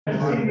Good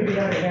afternoon,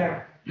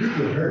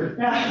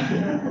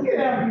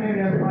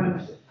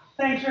 everyone.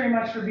 Thanks very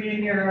much for being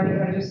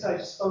here. I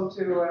just spoke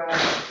to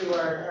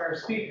our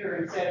speaker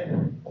and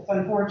said it's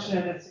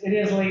unfortunate. It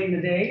is late in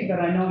the day, but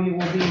I know you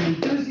will be an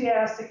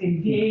enthusiastic,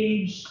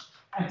 engaged,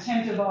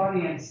 attentive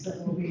audience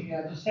that will be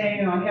just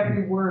hanging on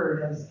every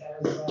word as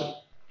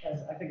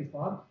I think it's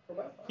Bob.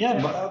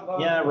 Yeah,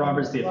 Bob,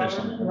 Robert's the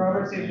official name.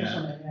 Robert's the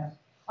official name. Yeah.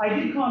 I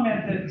did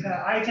comment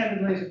that I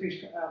attended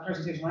Laserfiche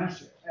presentation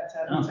last year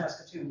in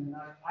Saskatoon, and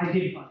I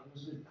did find it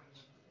was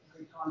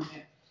good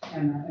content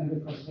and a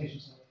good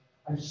presentation. So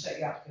I just set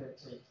you up to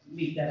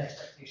meet that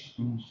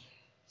expectation.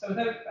 So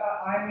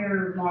I'm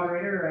your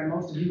moderator, and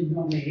most of you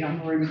know me. I'm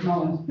Rory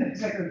McMullen,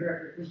 Executive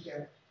Director of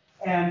Care.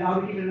 And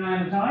I'll be keeping an eye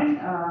on the time,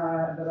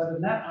 but other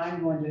than that,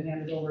 I'm going to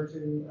hand it over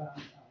to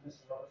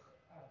Mr. Robert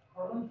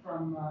Cortland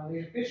from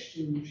Laserfiche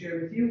to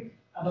share with you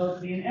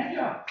about being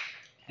agile.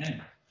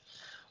 Okay.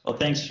 Well,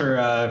 thanks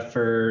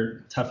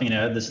for toughing it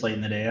out this late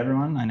in the day,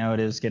 everyone. I know it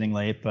is getting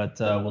late, but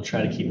we'll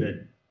try to keep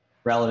it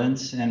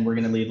relevant, and we're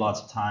going to leave lots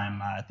of time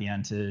at the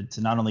end to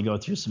not only go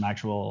through some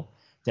actual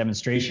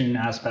demonstration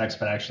aspects,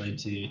 but actually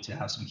to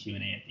have some Q&A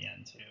at the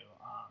end too.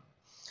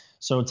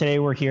 So today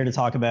we're here to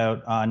talk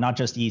about not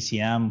just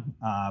ECM,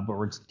 but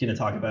we're going to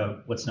talk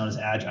about what's known as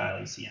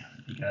Agile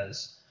ECM,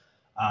 because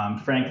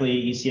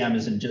frankly, ECM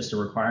isn't just a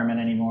requirement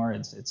anymore.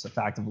 It's a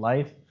fact of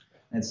life.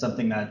 It's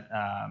something that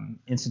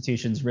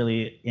institutions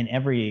really in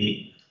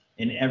every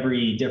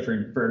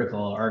different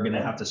vertical are going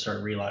to have to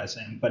start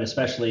realizing, but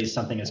especially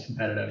something as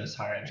competitive as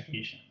higher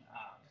education,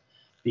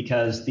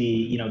 because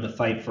the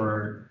fight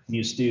for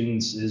new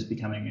students is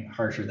becoming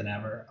harsher than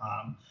ever.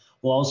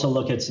 We'll also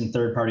look at some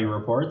third-party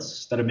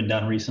reports that have been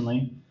done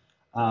recently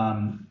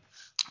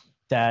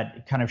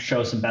that kind of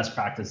show some best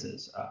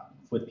practices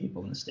with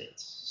people in the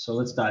States. So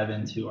let's dive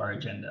into our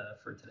agenda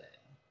for today.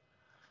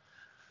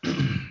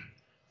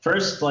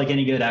 First, like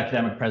any good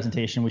academic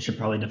presentation, we should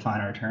probably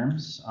define our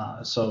terms.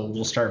 So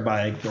we'll start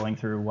by going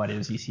through what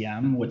is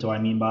ECM, what do I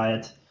mean by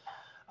it,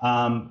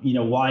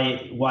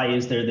 why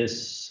is there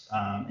this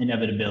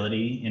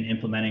inevitability in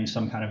implementing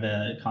some kind of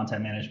a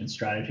content management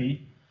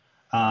strategy.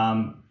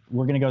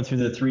 We're going to go through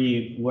the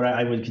three, what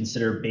I would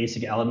consider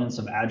basic elements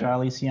of Agile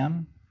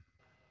ECM.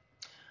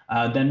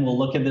 Then we'll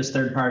look at this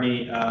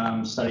third-party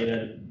study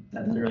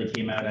that literally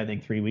came out, I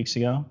think, 3 weeks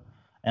ago,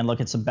 and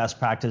look at some best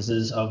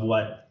practices of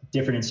what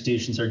different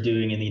institutions are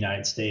doing in the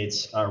United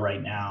States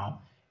right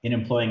now in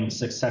employing a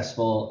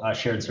successful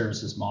shared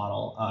services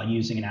model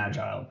using an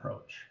agile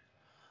approach.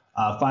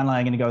 Finally,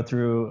 I'm going to go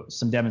through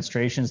some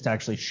demonstrations to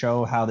actually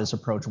show how this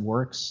approach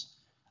works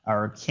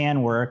or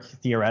can work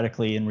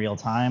theoretically in real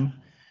time.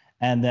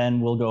 And then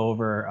we'll go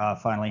over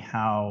finally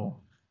how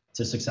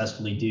to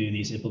successfully do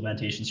these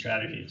implementation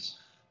strategies.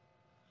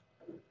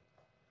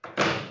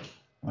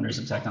 Wonders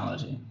of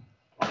technology.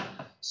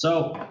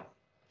 So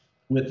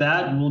with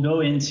that, we'll go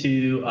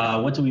into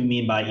what do we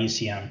mean by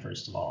ECM,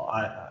 first of all.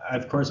 I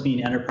of course,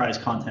 mean enterprise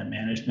content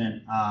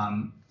management.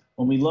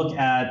 When we look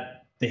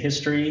at the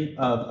history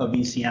of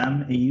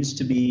ECM, it used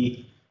to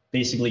be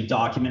basically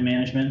document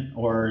management,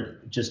 or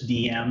just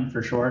DM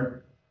for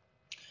short.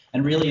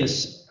 And really,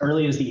 as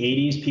early as the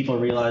 80s, people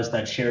realized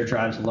that shared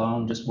drives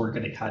alone just weren't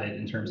going to cut it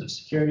in terms of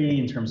security,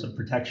 in terms of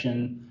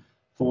protection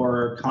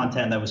for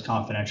content that was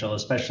confidential,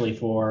 especially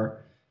for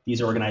these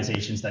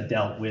organizations that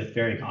dealt with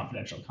very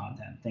confidential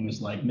content,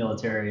 things like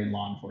military and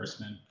law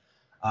enforcement.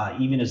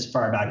 Even as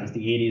far back as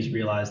the 80s,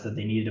 realized that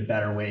they needed a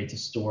better way to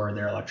store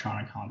their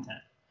electronic content.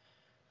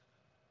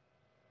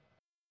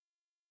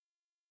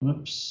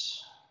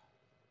 Whoops.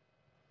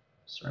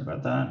 Sorry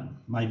about that.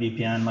 My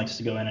VPN likes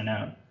to go in and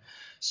out.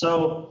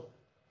 So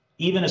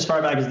even as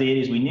far back as the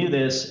 80s, we knew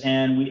this,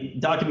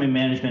 and document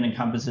management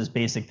encompasses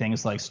basic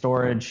things like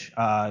storage,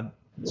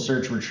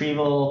 search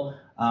retrieval,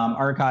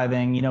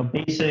 archiving,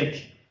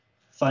 basic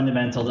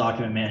fundamental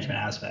document management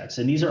aspects.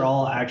 And these are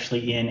all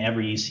actually in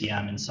every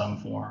ECM in some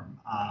form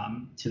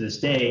to this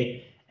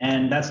day.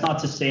 And that's not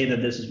to say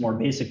that this is more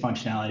basic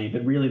functionality,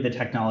 but really the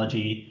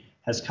technology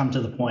has come to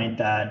the point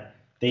that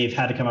they've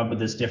had to come up with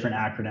this different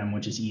acronym,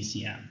 which is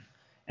ECM.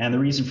 And the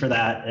reason for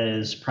that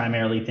is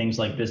primarily things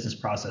like business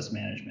process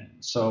management.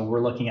 So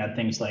we're looking at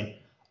things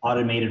like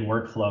automated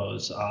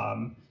workflows,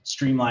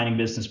 streamlining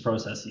business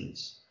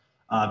processes.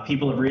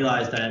 People have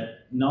realized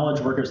that knowledge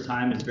workers'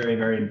 time is very,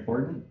 very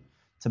important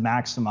to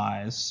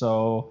maximize.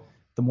 So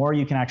the more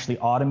you can actually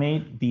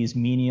automate these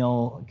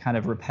menial kind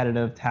of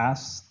repetitive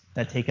tasks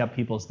that take up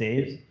people's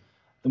days,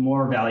 the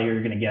more value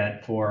you're going to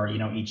get for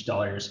each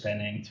dollar you're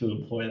spending to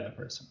employ that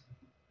person.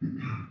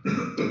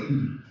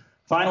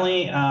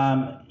 Finally,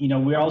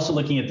 we're also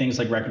looking at things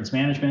like records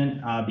management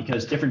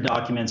because different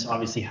documents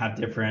obviously have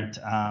different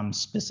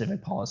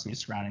specific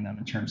policies surrounding them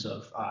in terms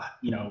of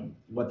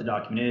what the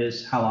document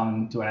is, how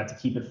long do I have to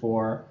keep it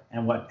for,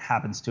 and what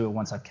happens to it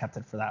once I've kept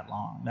it for that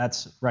long.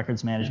 That's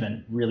records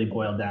management really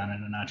boiled down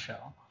in a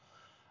nutshell.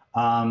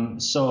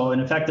 So an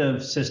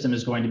effective system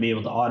is going to be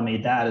able to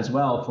automate that as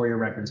well for your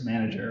records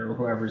manager or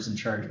whoever's in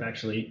charge of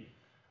actually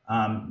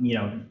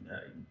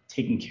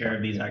taking care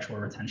of these actual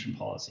retention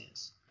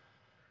policies.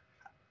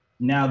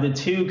 Now, the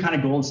two kind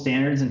of gold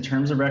standards in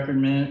terms of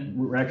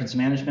records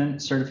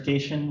management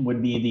certification would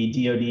be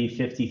the DoD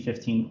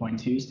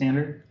 5015.2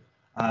 standard.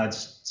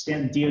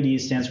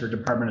 DoD stands for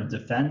Department of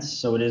Defense,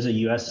 so it is a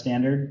US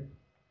standard,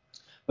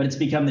 but it's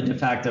become the de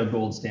facto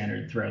gold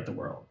standard throughout the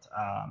world.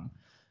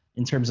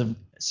 In terms of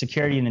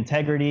security and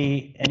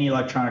integrity, any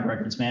electronic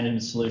records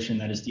management solution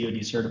that is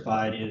DoD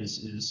certified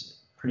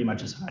is pretty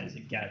much as high as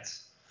it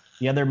gets.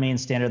 The other main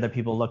standard that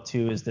people look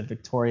to is the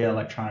Victoria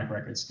Electronic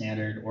Records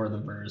Standard, or the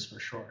VERS for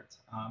short.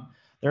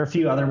 There are a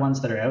few other ones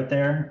that are out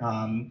there.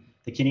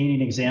 The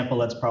Canadian example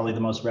that's probably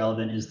the most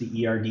relevant is the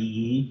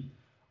ERDE,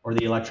 or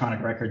the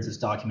Electronic Records as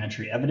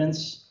Documentary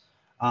Evidence.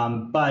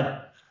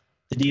 But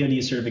the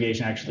DoD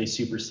certification actually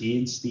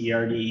supersedes the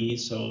ERDE,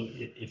 so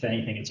if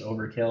anything, it's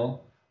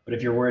overkill. But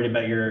if you're worried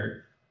about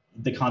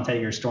the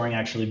content you're storing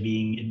actually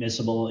being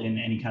admissible in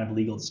any kind of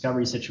legal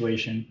discovery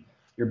situation,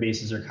 your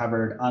bases are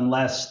covered,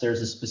 unless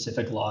there's a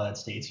specific law that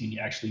states you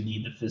actually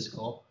need the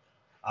physical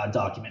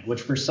document,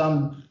 which for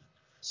some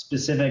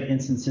specific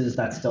instances,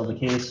 that's still the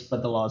case,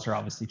 but the laws are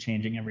obviously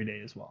changing every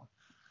day as well.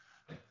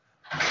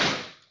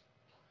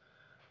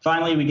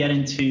 Finally, we get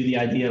into the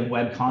idea of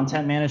web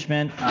content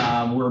management.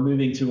 We're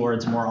moving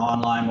towards more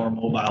online, more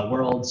mobile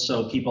world,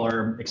 so people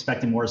are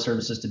expecting more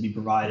services to be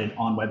provided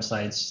on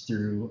websites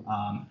through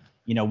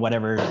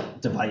whatever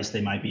device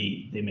they may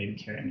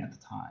be carrying at the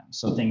time.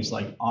 So things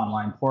like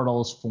online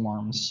portals,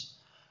 forms,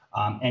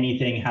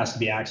 anything has to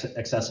be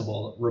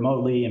accessible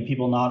remotely, and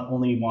people not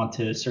only want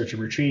to search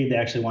and retrieve, they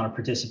actually want to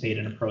participate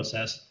in a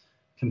process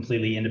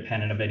completely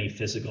independent of any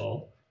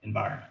physical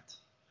environment.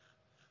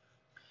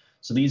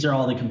 So these are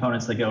all the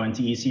components that go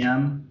into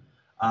ECM.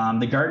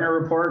 The Gartner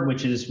report,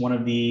 which is one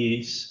of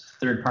these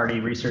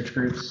third-party research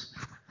groups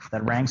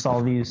that ranks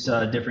all these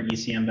different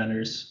ECM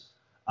vendors,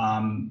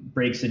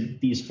 breaks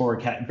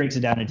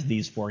it down into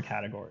these four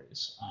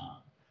categories.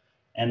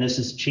 And this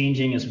is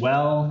changing as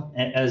well,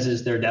 as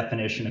is their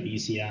definition of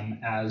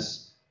ECM,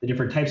 as the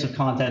different types of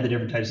content, the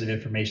different types of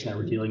information that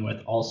we're dealing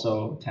with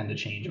also tend to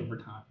change over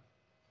time.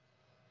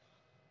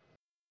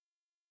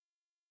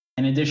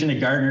 In addition to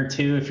Gartner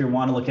too, if you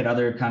want to look at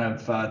other kind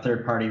of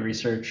third-party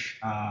research,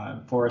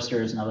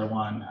 Forrester is another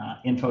one.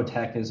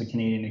 Infotech is a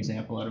Canadian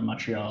example out of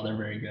Montreal. They're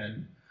very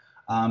good.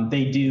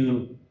 They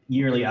do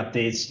yearly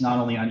updates, not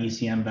only on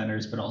ECM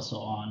vendors, but also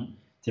on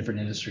different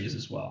industries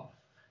as well.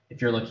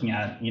 If you're looking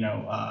at,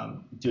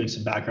 doing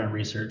some background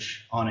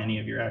research on any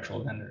of your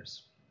actual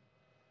vendors.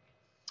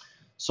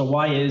 So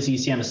why is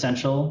ECM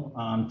essential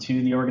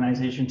to the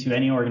organization, to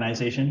any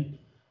organization?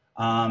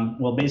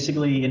 Well,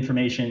 basically,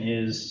 information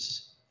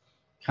is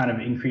kind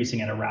of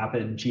increasing at a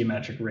rapid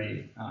geometric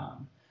rate.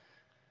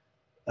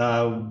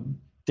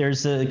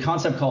 There's a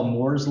concept called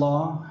Moore's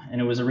Law, and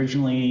it was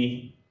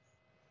originally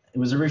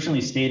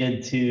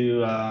stated to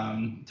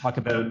talk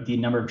about the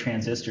number of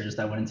transistors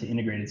that went into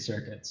integrated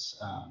circuits.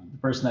 The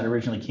person that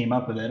originally came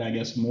up with it, I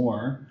guess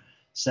Moore,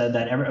 said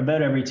that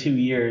about every 2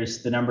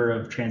 years, the number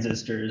of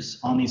transistors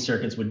on these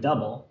circuits would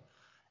double.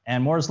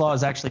 And Moore's Law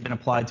has actually been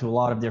applied to a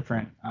lot of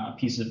different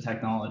pieces of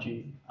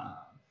technology.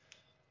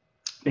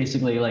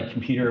 Basically, like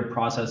computer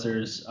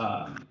processors,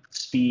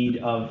 speed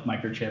of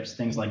microchips,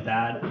 things like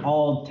that,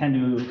 all tend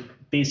to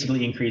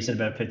basically increase at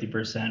about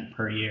 50%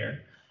 per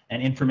year.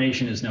 And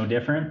information is no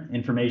different.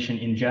 Information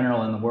in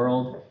general in the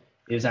world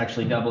is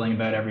actually doubling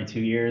about every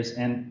 2 years.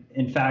 And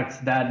in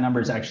fact, that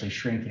number is actually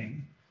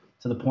shrinking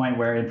to the point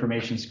where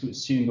information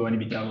is soon going to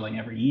be doubling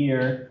every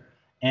year.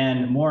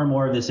 And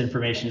more of this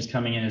information is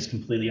coming in as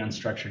completely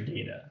unstructured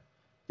data.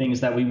 Things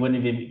that we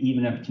wouldn't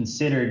even have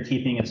considered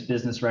keeping as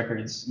business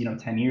records,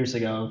 10 years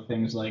ago,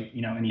 things like,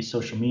 any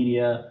social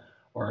media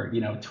or,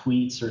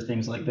 tweets or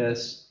things like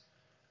this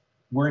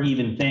weren't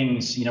even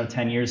things,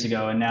 10 years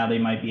ago, and now they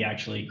might be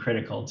actually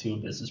critical to a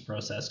business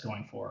process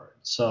going forward.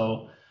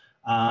 So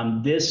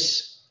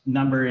this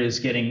number is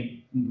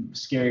getting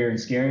scarier and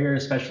scarier,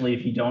 especially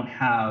if you don't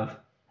have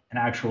an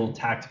actual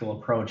tactical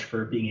approach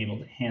for being able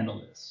to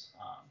handle this.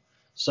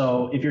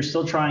 So if you're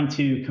still trying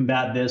to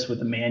combat this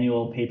with a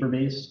manual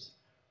paper-based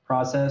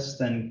process,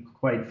 then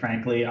quite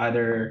frankly,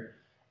 either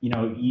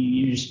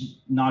you're just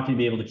not going to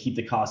be able to keep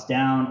the cost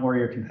down, or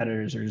your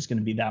competitors are just going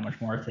to be that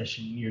much more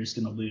efficient. You're just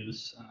going to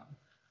lose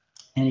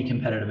any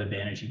competitive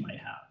advantage you might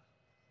have.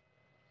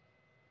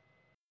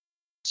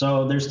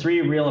 So there's three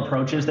real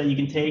approaches that you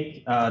can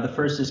take. The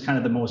first is kind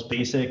of the most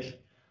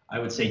basic, I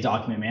would say,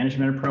 document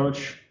management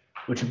approach,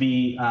 which would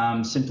be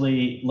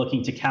simply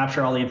looking to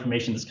capture all the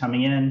information that's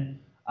coming in,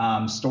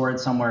 store it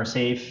somewhere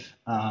safe,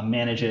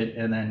 manage it,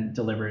 and then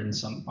deliver it in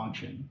some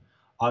function.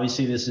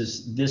 Obviously,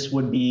 this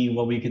would be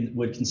what we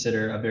would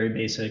consider a very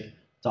basic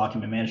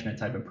document management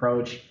type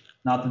approach.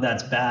 Not that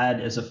that's bad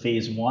as a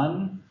phase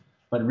one,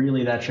 but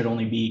really that should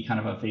only be kind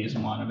of a phase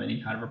one of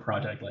any kind of a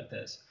project like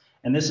this.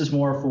 And this is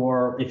more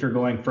for if you're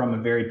going from a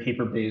very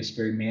paper-based,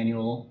 very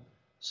manual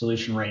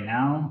solution right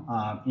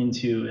now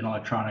into an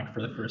electronic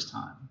for the first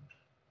time.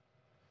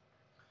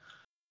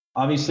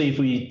 Obviously, if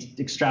we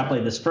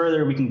extrapolate this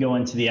further, we can go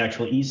into the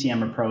actual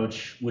ECM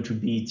approach, which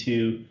would be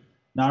to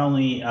not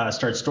only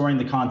start storing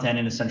the content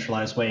in a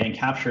centralized way and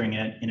capturing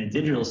it in a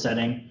digital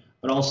setting,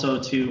 but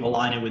also to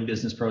align it with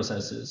business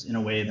processes in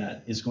a way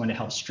that is going to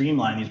help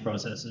streamline these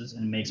processes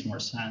and makes more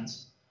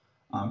sense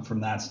from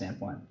that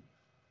standpoint.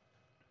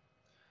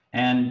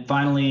 And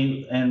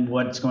finally, and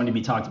what's going to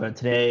be talked about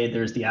today,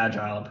 there's the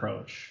Agile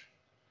approach.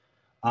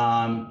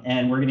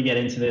 And we're going to get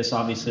into this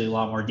obviously a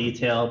lot more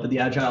detail, but the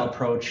Agile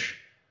approach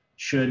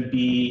should be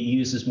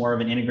used as more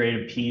of an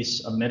integrated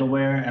piece of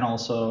middleware and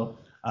also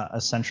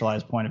a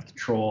centralized point of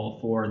control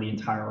for the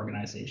entire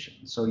organization.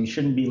 So you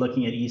shouldn't be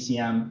looking at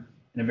ECM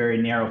in a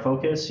very narrow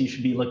focus. You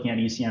should be looking at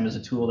ECM as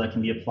a tool that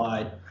can be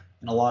applied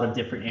in a lot of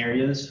different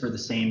areas for the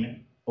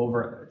same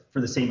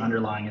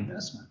underlying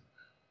investment.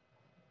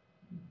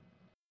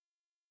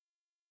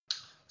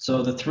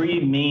 So the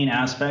three main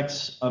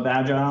aspects of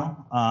Agile,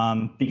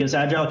 because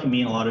Agile can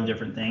mean a lot of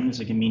different things.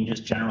 It can mean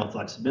just general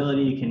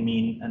flexibility. It can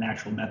mean an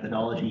actual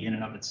methodology in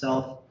and of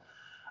itself.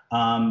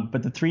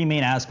 But the three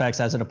main aspects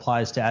as it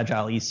applies to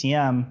Agile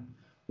ECM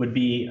would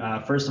be,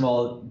 first of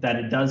all, that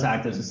it does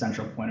act as a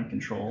central point of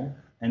control.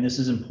 And this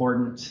is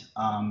important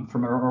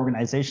from an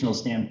organizational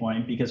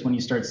standpoint, because when you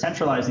start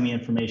centralizing the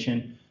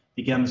information,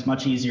 it becomes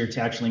much easier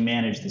to actually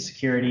manage the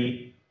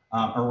security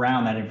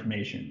around that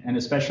information. And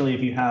especially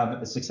if you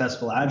have a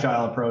successful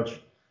Agile approach,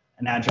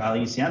 an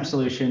Agile ECM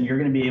solution, you're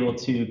going to be able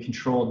to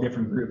control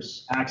different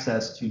groups'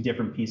 access to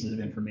different pieces of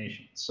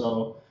information.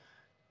 So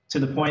to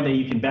the point that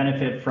you can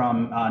benefit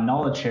from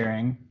knowledge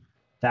sharing,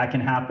 that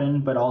can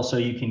happen, but also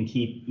you can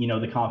keep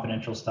the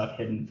confidential stuff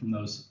hidden from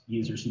those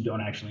users who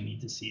don't actually need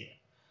to see it.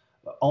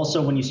 But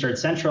also, when you start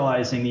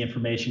centralizing the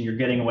information, you're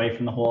getting away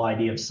from the whole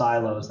idea of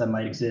silos that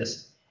might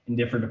exist in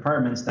different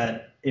departments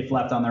that, if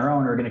left on their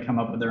own, are going to come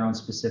up with their own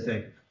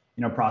specific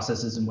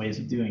processes and ways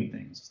of doing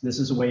things. This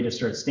is a way to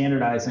start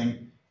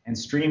standardizing and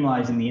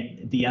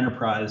streamlining the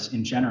enterprise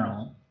in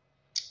general,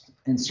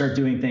 and start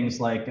doing things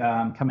like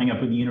coming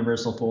up with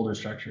universal folder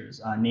structures,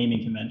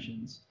 naming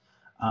conventions,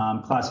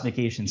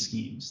 classification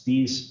schemes.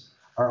 These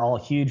are all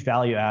huge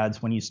value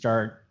adds when you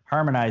start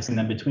harmonizing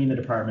them between the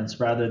departments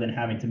rather than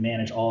having to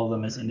manage all of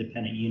them as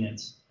independent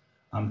units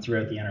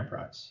throughout the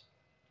enterprise.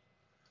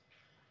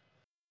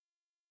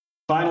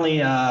 Finally,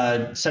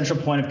 central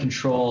point of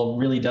control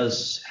really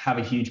does have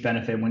a huge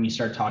benefit when you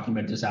start talking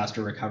about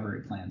disaster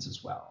recovery plans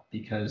as well,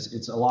 because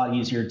it's a lot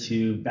easier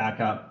to back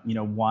up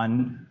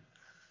one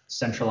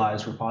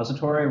centralized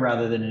repository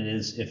rather than it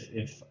is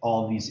if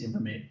all this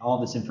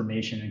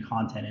information and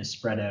content is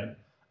spread out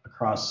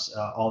across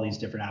all these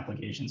different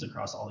applications,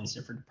 across all these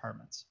different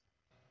departments.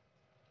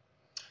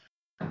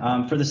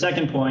 For the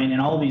second point,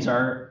 and all of these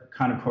are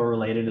kind of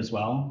correlated as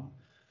well,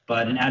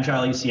 but an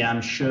Agile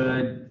ECM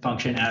should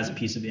function as a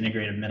piece of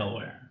integrative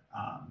middleware.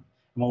 And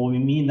what we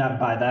mean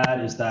by that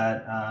is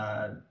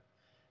that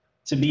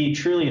to be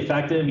truly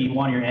effective, you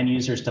want your end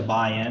users to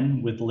buy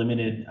in with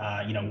limited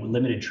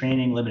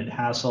training, limited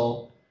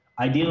hassle.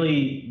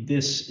 Ideally,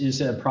 this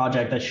is a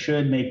project that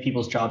should make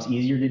people's jobs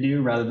easier to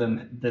do rather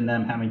than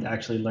them having to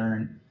actually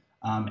learn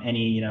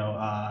any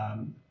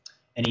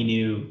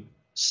new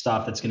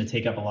stuff that's going to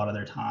take up a lot of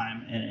their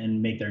time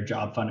and make their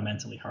job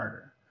fundamentally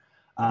harder.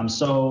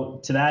 So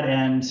to that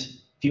end,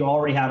 if you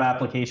already have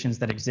applications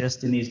that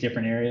exist in these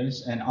different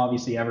areas, and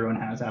obviously everyone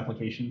has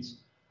applications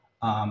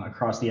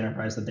across the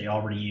enterprise that they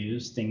already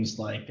use, things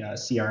like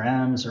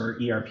CRMs or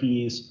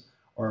ERPs,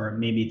 or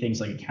maybe things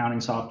like accounting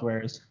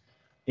softwares.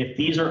 If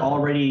these are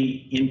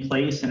already in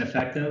place and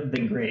effective,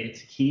 then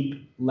great.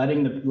 Let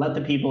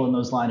the people in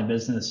those line of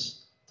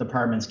business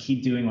departments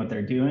keep doing what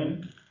they're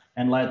doing,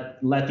 and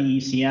let the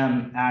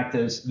ECM act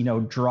as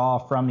draw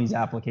from these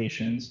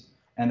applications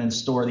and then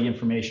store the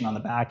information on the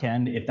back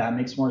end, if that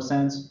makes more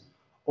sense,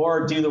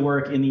 or do the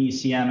work in the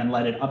ECM and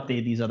let it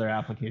update these other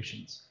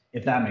applications,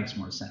 if that makes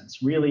more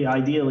sense. Really,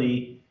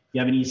 ideally, you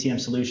have an ECM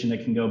solution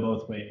that can go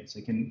both ways.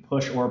 It can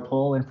push or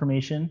pull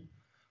information,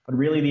 but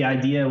really the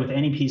idea with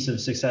any piece of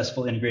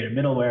successful integrated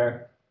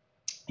middleware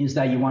is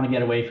that you want to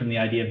get away from the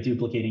idea of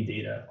duplicating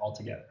data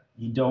altogether.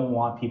 You don't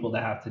want people to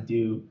have to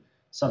do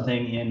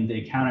something in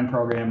the accounting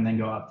program and then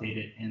go update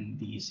it in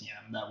the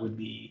ECM. That would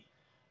be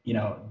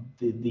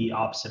the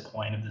opposite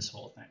point of this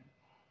whole thing.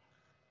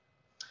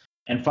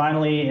 And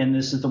finally, and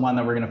this is the one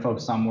that we're going to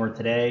focus on more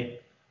today,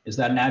 is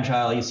that an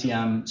Agile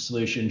ECM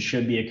solution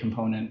should be a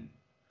component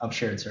of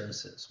shared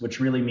services, which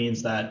really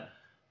means that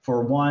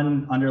for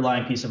one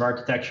underlying piece of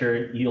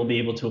architecture, you'll be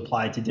able to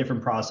apply to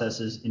different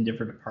processes in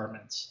different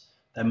departments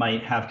that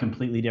might have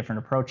completely different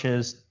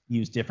approaches,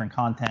 use different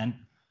content.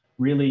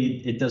 Really,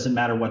 it doesn't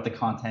matter what the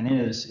content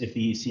is if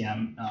the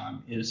ECM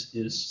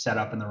is set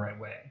up in the right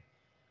way.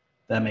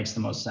 That makes the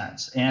most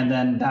sense. And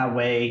then that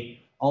way,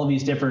 all of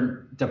these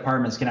different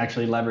departments can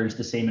actually leverage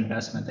the same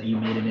investment that you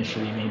made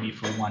initially, maybe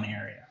for one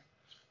area.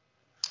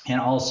 And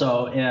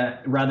also,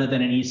 rather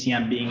than an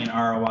ECM being an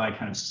ROI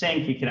kind of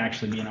sink, it can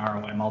actually be an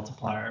ROI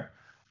multiplier,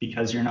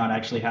 because you're not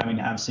actually having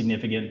to have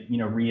significant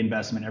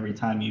reinvestment every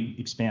time you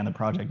expand the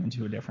project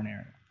into a different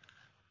area.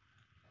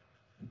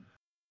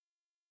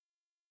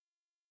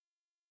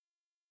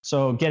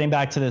 So getting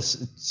back to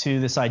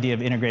this idea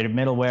of integrated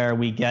middleware,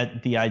 we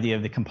get the idea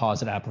of the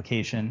composite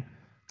application,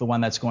 the one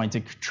that's going to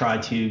try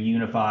to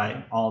unify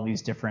all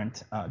these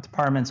different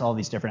departments, all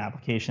these different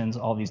applications,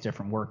 all these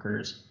different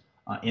workers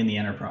in the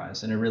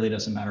enterprise. And it really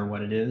doesn't matter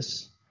what it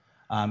is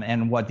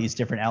and what these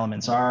different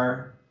elements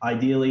are.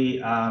 Ideally,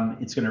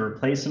 it's going to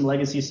replace some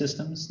legacy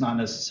systems, not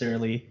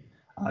necessarily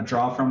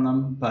draw from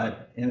them.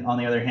 But on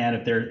the other hand,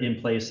 if they're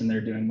in place and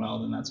they're doing well,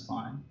 then that's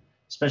fine.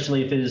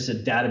 Especially if it is a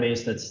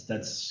database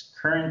that's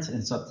current and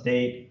it's up to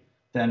date,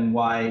 then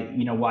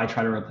why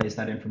try to replace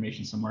that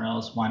information somewhere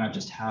else? Why not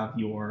just have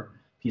your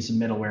piece of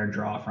middleware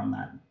draw from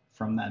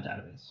that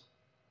database?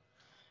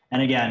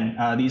 And again,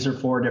 these are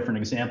 4 different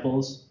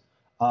examples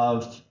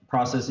of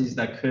processes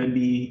that could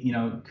be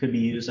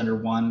used under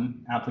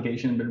one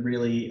application, but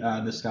really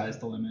the sky's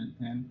the limit.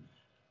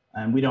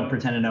 And we don't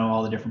pretend to know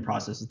all the different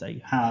processes that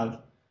you have.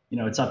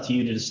 It's up to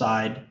you to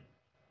decide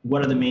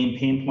what are the main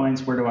pain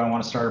points, where do I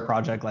want to start a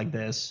project like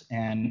this,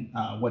 and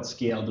what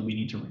scale do we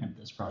need to ramp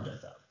this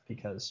project up?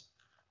 Because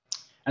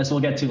as we'll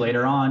get to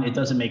later on, it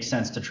doesn't make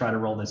sense to try to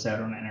roll this out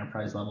on an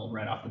enterprise level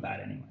right off the bat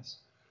anyways.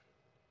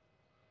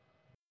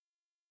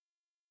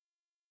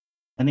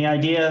 And the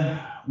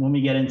idea, when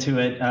we get into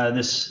it,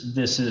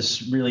 this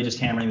is really just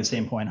hammering the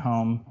same point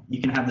home.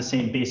 You can have the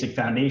same basic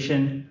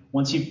foundation.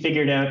 Once you've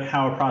figured out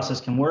how a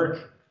process can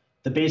work,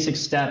 the basic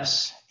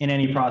steps in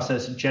any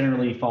process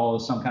generally follow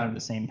some kind of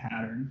the same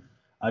pattern.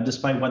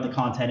 Despite what the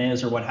content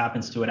is or what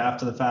happens to it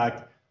after the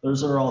fact,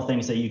 those are all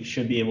things that you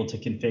should be able to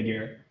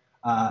configure.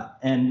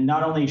 And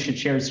not only should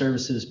shared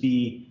services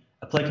be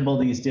applicable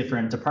to these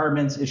different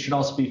departments, it should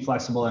also be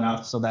flexible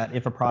enough so that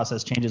if a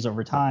process changes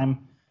over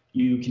time,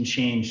 you can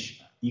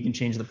change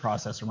the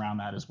process around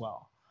that as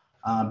well.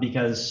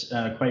 Because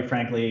quite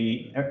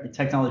frankly,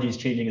 technology is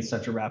changing at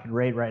such a rapid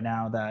rate right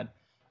now that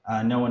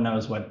no one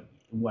knows what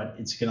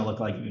it's going to look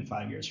like even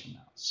 5 years from now.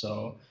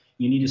 So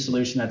you need a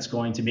solution that's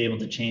going to be able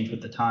to change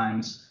with the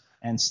times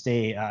and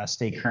stay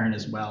current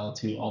as well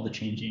to all the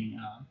changing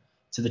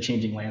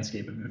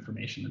landscape of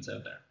information that's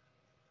out there.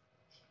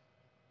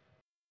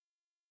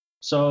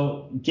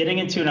 So getting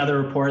into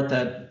another report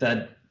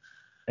that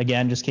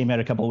again just came out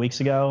a couple of weeks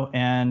ago,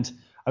 and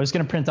I was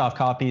going to print off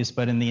copies,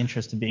 but in the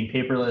interest of being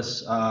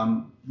paperless,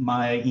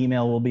 my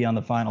email will be on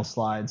the final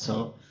slide.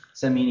 So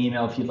send me an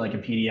email if you'd like a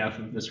PDF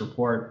of this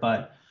report.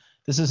 But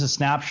this is a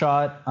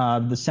snapshot.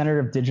 The Center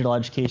of Digital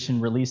Education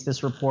released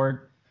this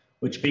report,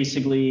 which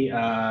basically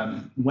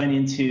went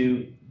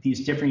into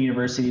these different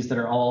universities that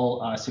are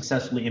all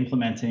successfully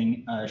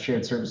implementing a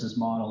shared services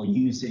model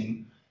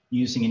using an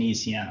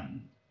ECM.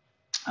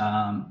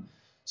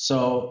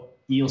 So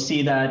you'll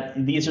see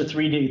that these are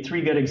three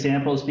good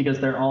examples because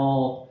they're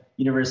all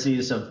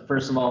universities of,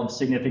 first of all,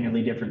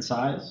 significantly different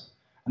size,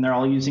 and they're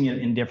all using it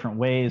in different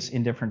ways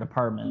in different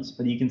departments.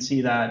 But you can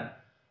see that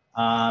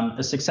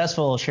a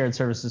successful shared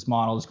services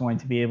model is going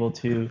to be able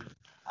to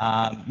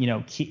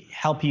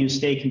help you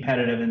stay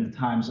competitive in the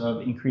times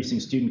of increasing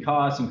student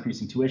costs,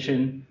 increasing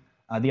tuition.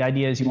 The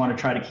idea is you want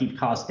to try to keep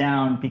costs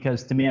down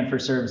because demand for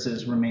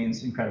services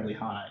remains incredibly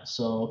high.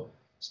 So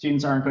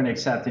students aren't going to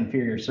accept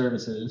inferior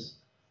services.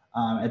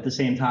 At the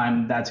same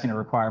time, that's going to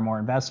require more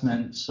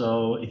investment.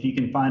 So if you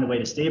can find a way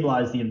to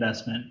stabilize the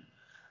investment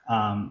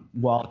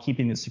while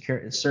keeping the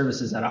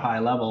services at a high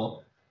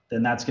level,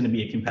 then that's going to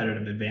be a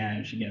competitive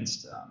advantage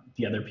against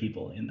the other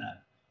people in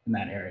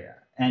that area.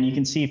 And you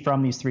can see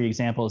from these 3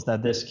 examples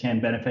that this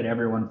can benefit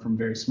everyone from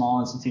very small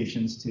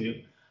institutions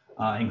to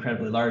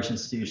incredibly large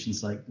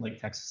institutions like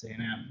Texas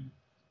A&M.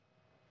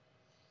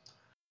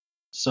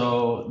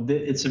 So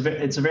it's a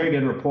very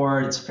good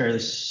report. It's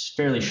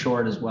fairly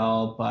short as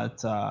well,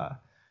 but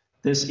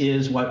this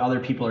is what other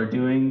people are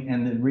doing.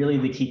 And really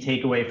the key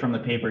takeaway from the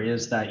paper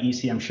is that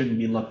ECM shouldn't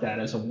be looked at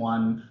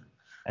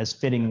as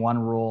fitting one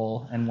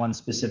role and one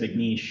specific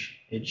niche.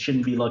 It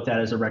shouldn't be looked at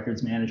as a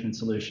records management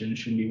solution. It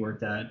shouldn't be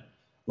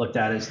looked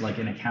at as like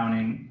an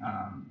accounting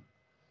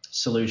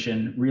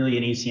solution. Really,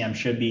 an ECM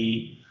should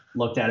be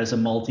looked at as a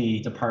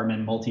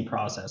multi-department,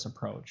 multi-process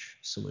approach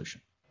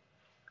solution.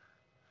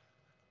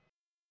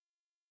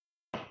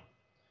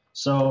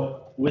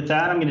 So with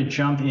that, I'm going to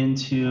jump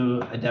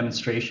into a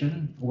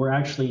demonstration. We're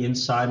actually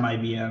inside my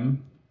VM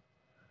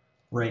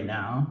right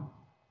now.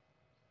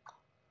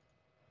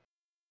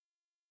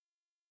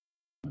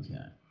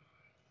 Okay.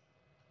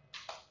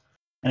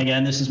 And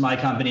again, this is my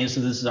company,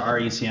 so this is our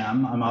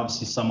ECM. I'm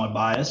obviously somewhat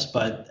biased,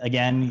 but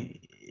again,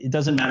 it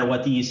doesn't matter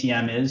what the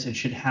ECM is. It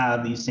should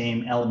have these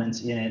same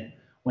elements in it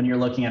when you're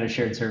looking at a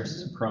shared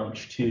services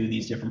approach to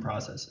these different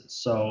processes.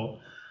 So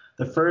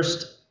the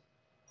first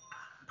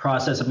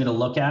process I'm going to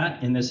look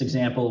at in this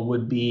example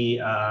would be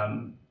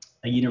a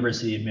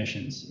university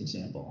admissions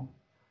example.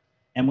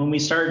 And when we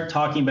start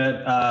talking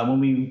about, when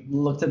we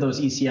looked at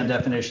those ECM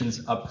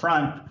definitions up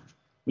front,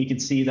 we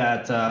could see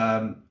that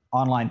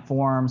online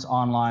forms,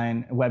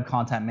 online web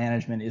content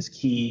management is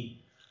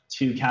key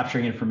to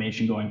capturing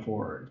information going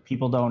forward.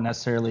 People don't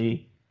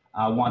necessarily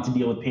want to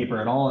deal with paper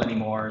at all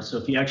anymore. So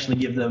if you actually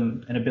give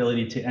them an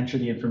ability to enter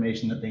the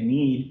information that they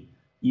need,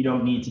 you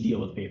don't need to deal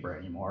with paper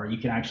anymore. You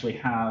can actually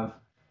have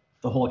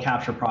the whole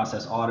capture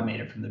process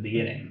automated from the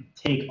beginning.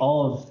 Take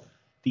all of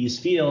these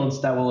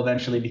fields that will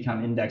eventually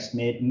become indexed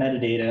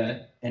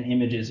metadata and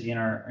images in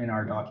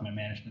our document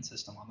management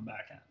system on the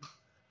back end.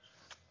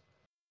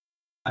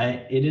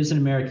 It is an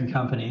American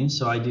company,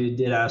 so I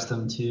did ask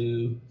them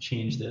to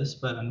change this,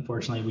 but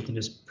unfortunately we can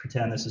just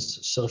pretend this is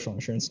social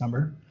insurance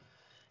number.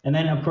 And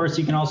then of course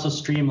you can also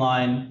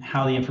streamline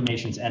how the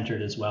information is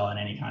entered as well in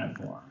any kind of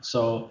form.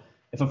 So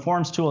if a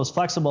forms tool is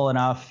flexible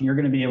enough, you're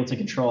going to be able to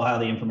control how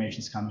the information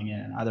is coming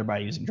in, either by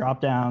using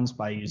dropdowns,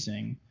 by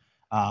using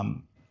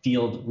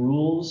field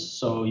rules,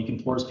 so you can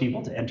force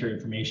people to enter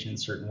information in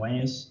certain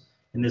ways.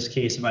 In this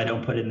case, if I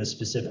don't put it in the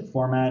specific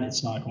format,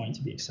 it's not going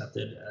to be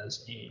accepted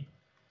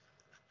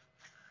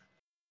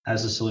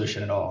as a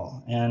solution at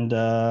all. And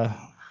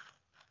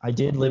I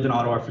did live in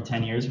Ottawa for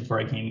 10 years before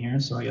I came here,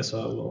 so I guess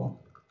I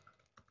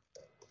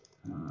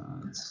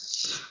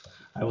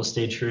will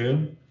stay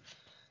true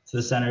to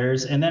the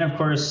senators. And then of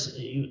course,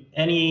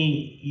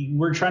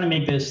 we're trying to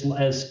make this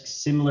as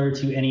similar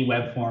to any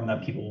web form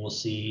that people will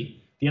see.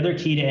 The other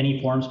key to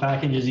any forms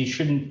package is you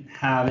shouldn't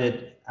have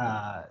it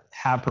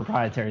have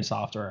proprietary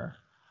software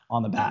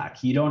on the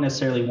back. You don't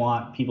necessarily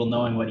want people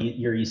knowing what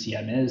your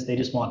ECM is. They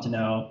just want to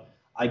know,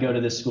 I go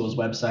to this school's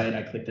website,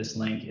 I click this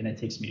link, and it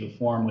takes me to a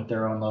form with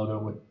their own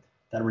logo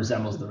that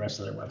resembles the rest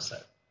of their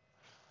website.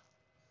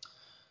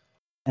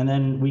 And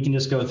then we can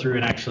just go through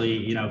and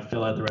actually,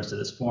 fill out the rest of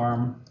this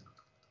form.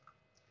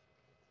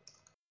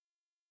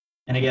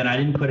 And again, I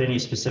didn't put any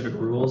specific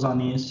rules on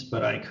these,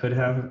 but I could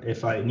have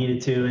if I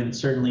needed to. And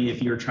certainly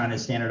if you're trying to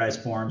standardize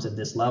forms at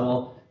this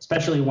level,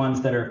 especially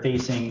ones that are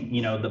facing,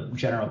 the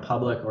general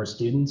public or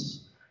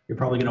students, you're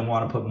probably going to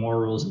want to put more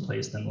rules in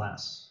place than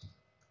less.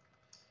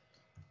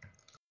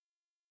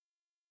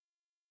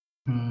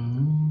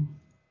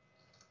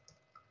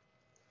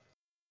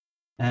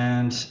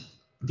 And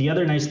the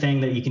other nice thing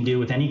that you can do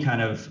with any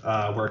kind of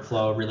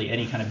workflow, really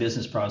any kind of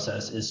business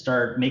process, is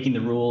start making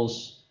the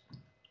rules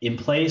in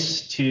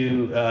place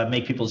to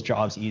make people's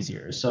jobs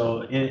easier.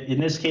 So in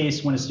this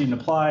case, when a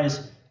student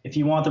applies, if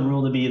you want the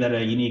rule to be that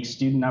a unique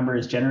student number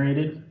is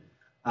generated,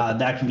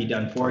 that can be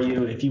done for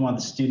you. If you want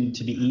the student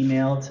to be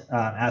emailed,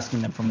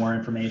 asking them for more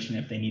information,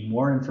 if they need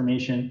more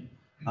information,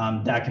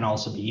 that can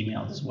also be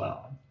emailed as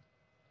well.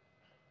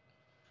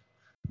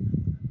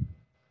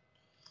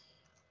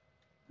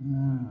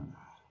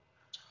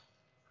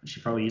 I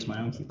should probably use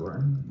my own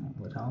keyboard, that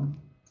would help.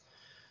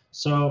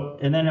 So,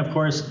 and then of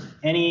course,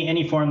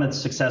 any form that's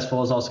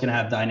successful is also going to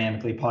have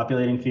dynamically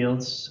populating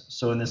fields.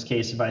 So in this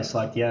case, if I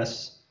select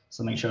yes,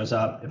 something shows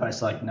up. If I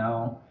select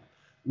no,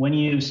 when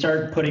you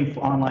start putting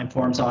online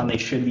forms on, they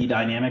should be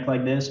dynamic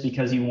like this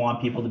because you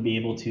want people to be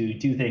able to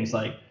do things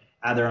like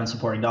add their own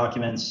supporting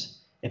documents.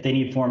 If they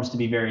need forms to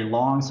be very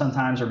long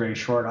sometimes or very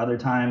short other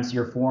times,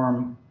 your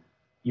form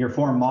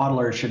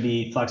modeler should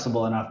be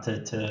flexible enough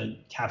to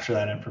capture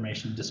that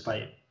information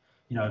despite,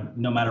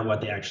 no matter what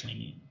they actually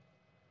need.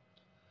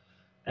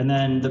 And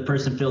then the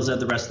person fills out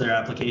the rest of their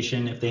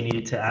application. If they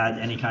needed to add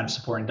any kind of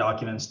supporting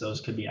documents,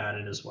 those could be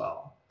added as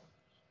well.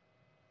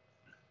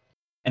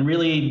 And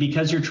really,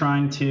 because you're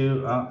trying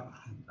to,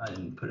 I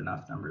didn't put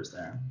enough numbers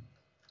there.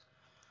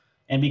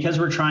 And because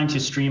we're trying to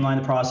streamline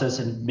the process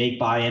and make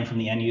buy-in from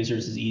the end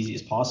users as easy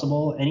as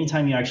possible,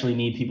 anytime you actually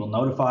need people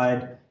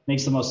notified,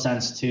 makes the most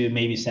sense to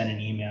maybe send an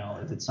email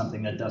if it's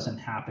something that doesn't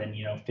happen,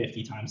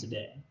 50 times a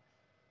day.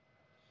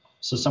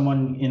 So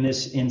someone in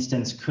this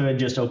instance could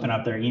just open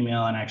up their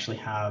email and actually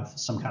have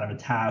some kind of a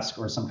task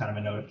or some kind of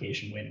a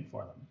notification waiting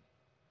for them.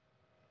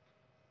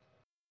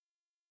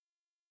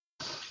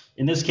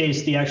 In this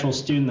case, the actual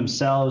student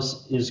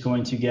themselves is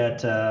going to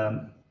get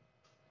an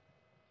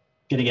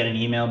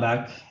email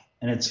back,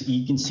 and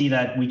you can see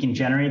that we can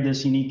generate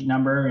this unique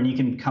number, and you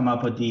can come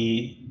up with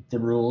the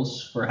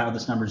rules for how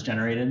this number is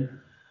generated.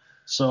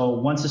 So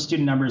once the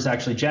student number is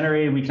actually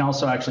generated, we can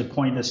also actually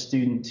point the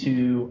student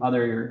to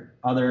other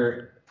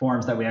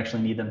forms that we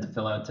actually need them to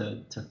fill out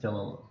to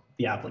fill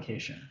the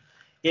application.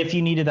 If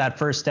you needed that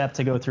first step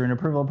to go through an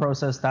approval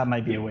process, that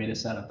might be a way to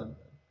set up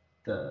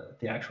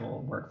the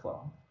actual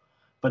workflow.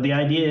 But the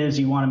idea is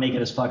you want to make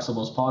it as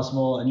flexible as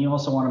possible, and you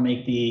also want to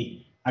make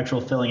the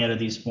actual filling out of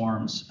these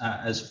forms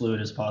as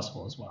fluid as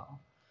possible as well.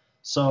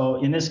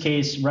 So in this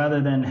case, rather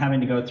than having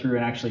to go through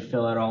and actually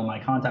fill out all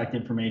my contact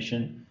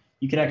information,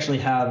 you could actually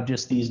have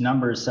just these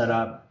numbers set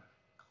up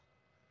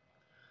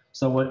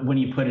so when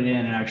you put it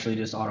in, it actually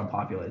just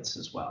auto-populates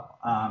as well.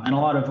 And a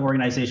lot of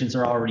organizations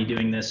are already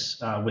doing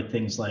this with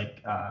things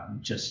like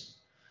just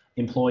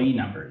employee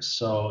numbers.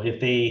 So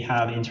if they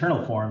have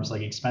internal forms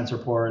like expense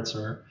reports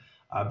or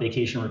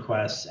vacation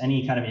requests,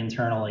 any kind of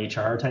internal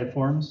HR type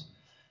forms,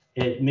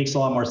 it makes a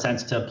lot more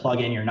sense to plug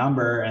in your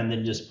number and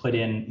then just put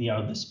in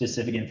the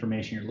specific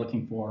information you're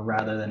looking for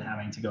rather than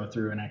having to go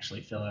through and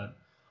actually fill out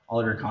all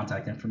of your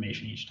contact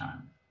information each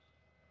time.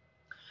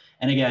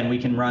 And again, we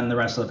can run the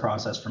rest of the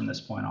process from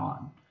this point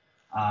on.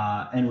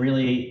 And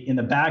really, in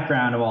the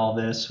background of all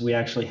this, we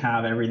actually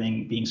have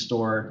everything being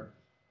stored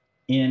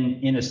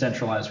in a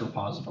centralized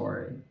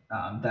repository.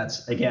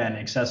 That's, again,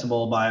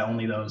 accessible by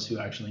only those who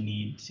actually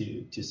need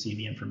to see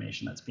the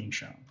information that's being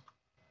shown.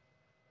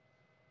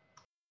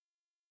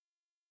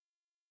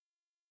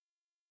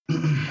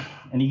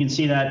 And you can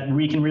see that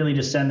we can really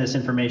just send this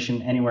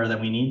information anywhere that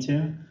we need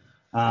to.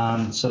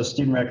 So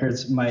student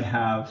records might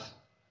have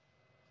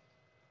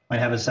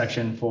a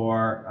section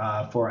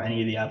for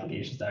any of the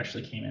applications that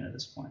actually came in at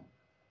this point.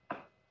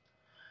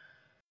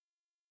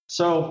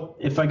 So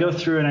if I go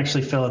through and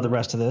actually fill out the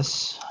rest of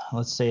this,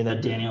 let's say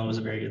that Daniel was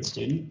a very good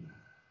student.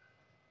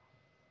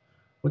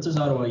 What does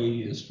Ottawa U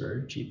use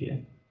for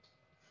GPA?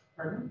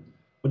 Pardon?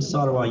 What does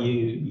Ottawa U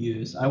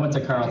use? I went to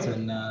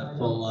Carleton,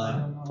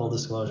 full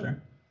disclosure.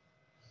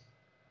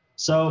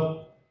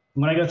 So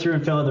when I go through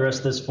and fill out the rest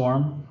of this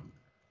form,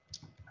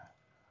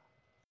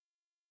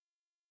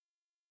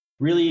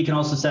 really you can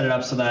also set it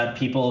up so that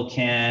people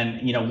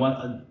can,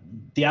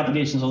 the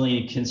application is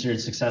only considered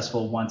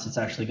successful once it's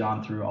actually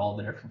gone through all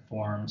the different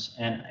forms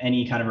and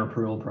any kind of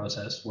approval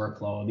process,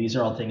 workflow. These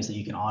are all things that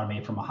you can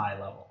automate from a high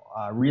level.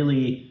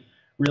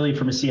 Really,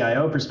 from a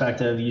CIO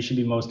perspective, you should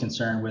be most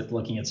concerned with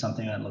looking at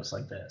something that looks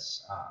like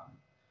this.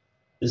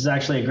 This is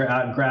actually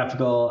our own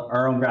graphical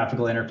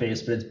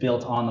interface, but it's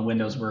built on the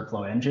Windows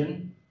workflow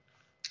engine.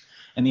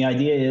 And the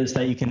idea is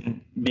that you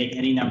can make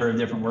any number of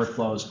different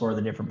workflows for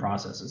the different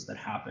processes that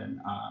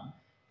happen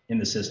in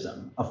the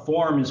system. A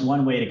form is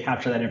one way to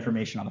capture that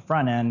information on the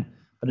front end,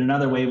 but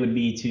another way would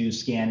be to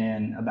scan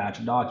in a batch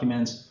of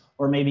documents,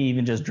 or maybe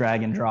even just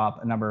drag and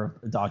drop a number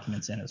of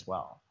documents in as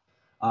well.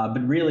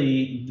 But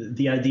really,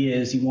 the idea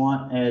is you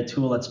want a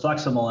tool that's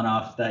flexible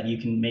enough that you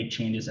can make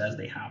changes as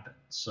they happen.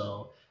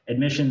 So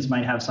admissions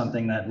might have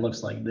something that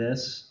looks like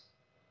this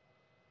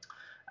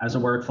as a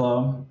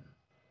workflow,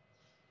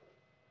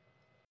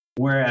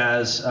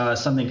 whereas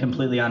something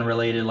completely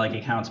unrelated like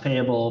accounts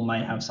payable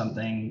might have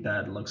something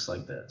that looks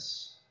like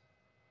this.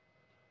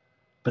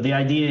 But the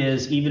idea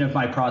is even if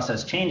my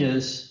process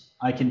changes,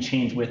 I can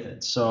change with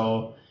it.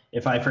 So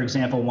if I, for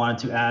example,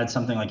 wanted to add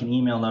something like an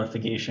email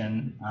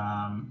notification,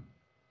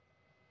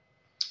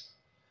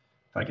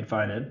 if I could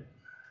find it,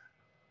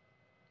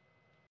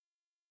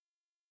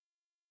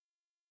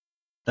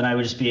 then I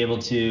would just be able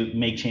to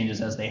make changes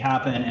as they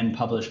happen and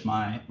publish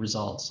my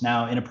results.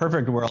 Now, in a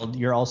perfect world,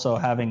 you're also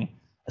having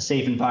a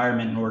safe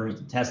environment in order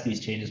to test these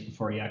changes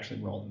before you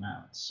actually roll them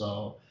out.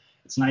 So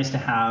it's nice to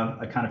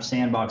have a kind of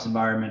sandbox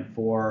environment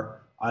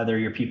for either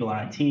your people in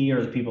IT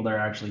or the people that are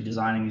actually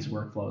designing these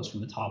workflows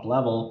from the top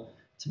level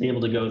to be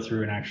able to go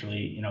through and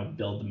actually,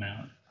 build them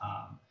out.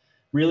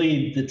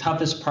 Really, the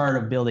toughest part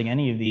of building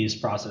any of these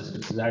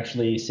processes is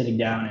actually sitting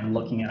down and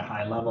looking at a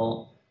high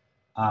level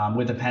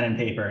with a pen and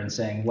paper and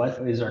saying,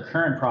 what is our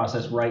current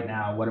process right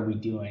now? What are we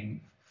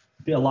doing?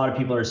 A lot of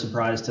people are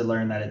surprised to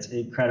learn that it's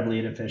incredibly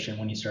inefficient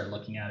when you start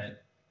looking at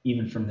it,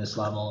 even from this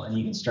level, and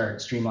you can start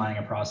streamlining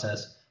a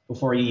process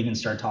before you even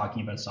start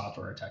talking about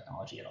software or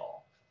technology at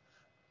all.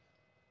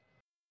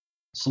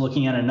 So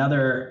looking at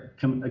another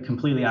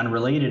completely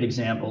unrelated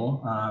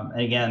example,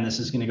 and again, this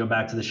is going to go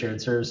back to the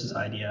shared services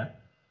idea.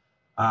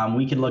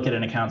 We could look at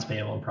an accounts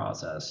payable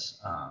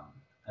process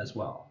as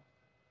well.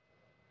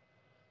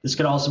 This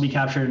could also be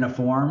captured in a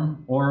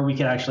form, or we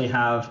could actually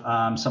have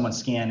someone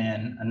scan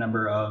in a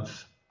number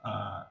of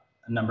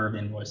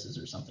invoices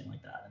or something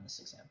like that in this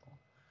example.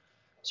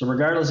 So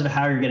regardless of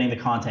how you're getting the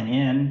content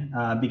in,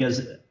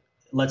 because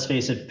let's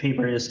face it,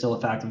 paper is still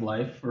a fact of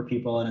life for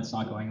people and it's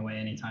not going away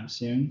anytime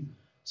soon.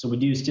 So we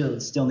do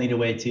still need a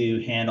way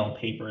to handle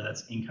paper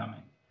that's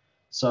incoming.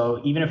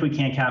 So even if we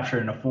can't capture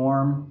it in a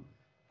form,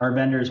 our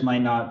vendors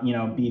might not,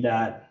 be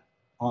that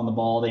on the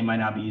ball. They might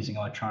not be using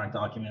electronic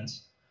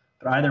documents.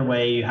 But either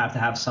way, you have to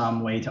have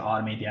some way to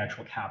automate the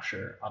actual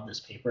capture of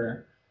this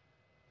paper,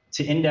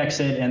 to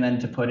index it, and then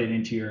to put it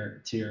into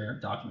your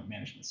document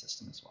management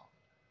system as well.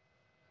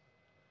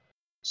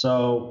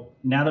 So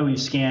now that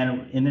we've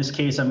scanned, in this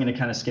case, I'm going to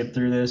kind of skip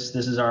through this.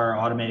 This is our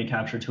automated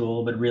capture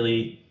tool, but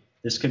really,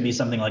 this could be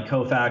something like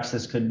Kofax.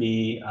 This could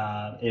be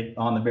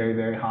on the very,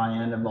 very high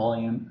end of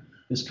volume.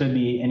 This could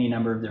be any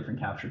number of different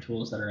capture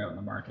tools that are out in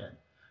the market.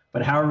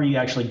 But however you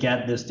actually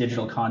get this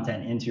digital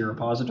content into your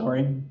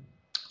repository,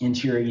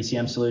 into your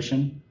ECM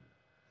solution,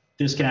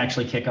 this can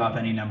actually kick off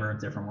any number of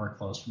different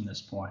workflows from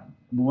this point.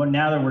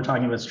 Now that we're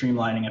talking about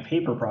streamlining a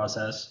paper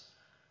process,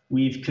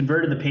 we've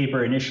converted the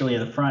paper initially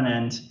at the front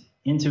end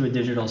into a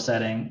digital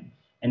setting,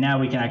 and now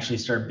we can actually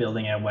start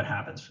building out what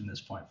happens from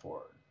this point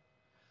forward.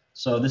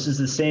 So this is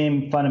the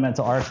same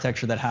fundamental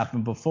architecture that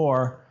happened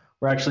before.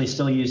 We're actually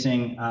still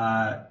using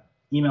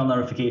email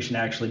notification to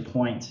actually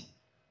point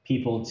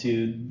people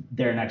to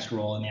their next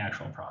role in the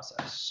actual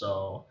process.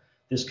 So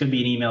this could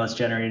be an email that's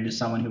generated to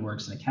someone who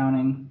works in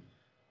accounting.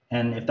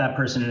 And if that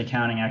person in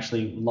accounting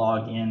actually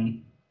logged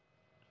in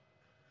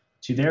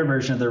to their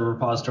version of the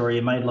repository,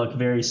 it might look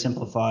very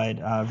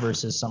simplified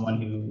versus someone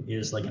who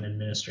is like an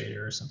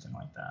administrator or something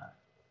like that.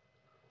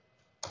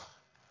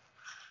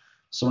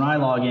 So when I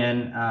log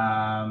in,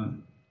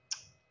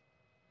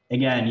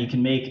 again, you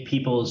can make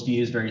people's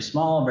views very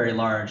small, very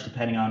large,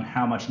 depending on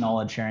how much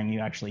knowledge sharing you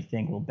actually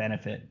think will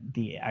benefit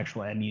the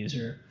actual end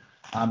user.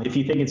 If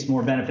you think it's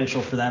more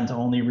beneficial for them to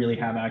only really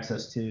have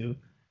access to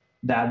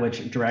that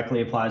which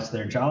directly applies to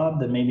their job,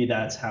 then maybe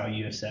that's how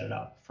you have set it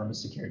up from a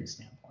security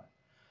standpoint,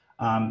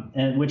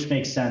 and which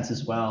makes sense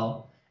as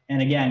well.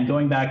 And again,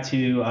 going back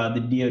to the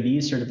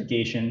DoD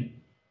certification,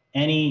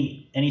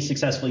 any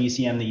successful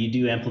ECM that you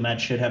do implement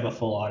should have a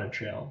full audit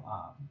trail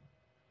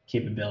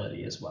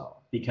capability as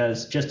well.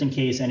 Because just in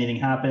case anything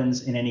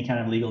happens in any kind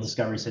of legal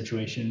discovery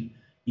situation,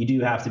 you do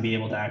have to be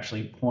able to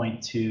actually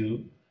point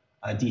to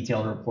a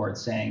detailed report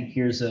saying,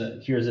 here's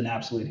an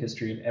absolute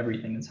history of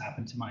everything that's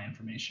happened to my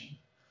information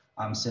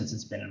since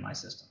it's been in my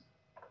system.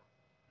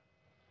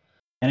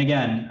 And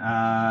again,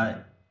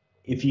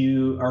 if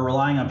you are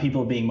relying on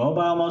people being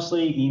mobile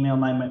mostly, email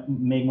might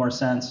make more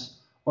sense,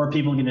 or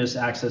people can just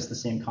access the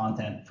same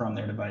content from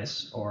their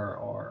device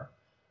or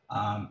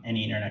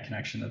any internet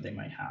connection that they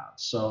might have.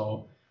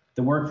 So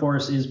the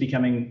workforce is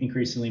becoming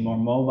increasingly more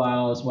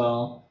mobile as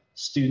well.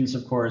 Students,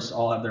 of course,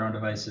 all have their own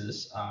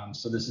devices,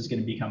 so this is going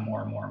to become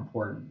more and more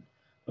important.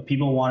 But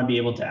people want to be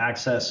able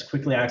to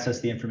quickly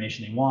access the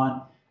information they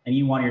want, and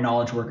you want your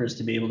knowledge workers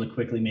to be able to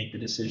quickly make the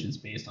decisions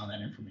based on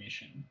that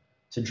information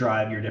to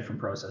drive your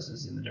different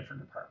processes in the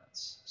different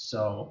departments.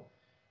 So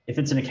if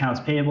it's an accounts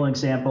payable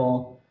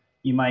example,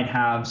 you might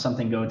have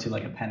something go to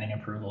like a pending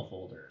approval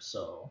folder.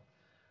 So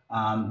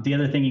the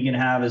other thing you can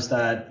have is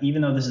that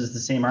even though this is the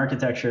same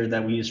architecture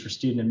that we use for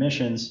student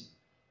admissions,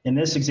 in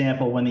this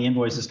example, when the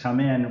invoices come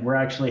in, we're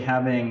actually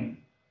having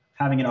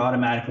it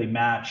automatically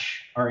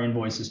match our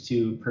invoices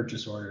to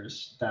purchase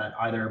orders that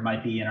either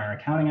might be in our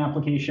accounting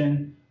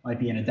application, might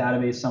be in a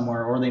database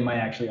somewhere, or they might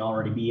actually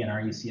already be in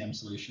our ECM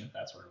solution if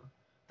that's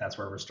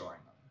where we're storing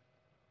them.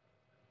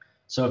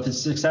 So if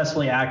it's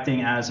successfully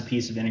acting as a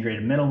piece of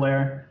integrated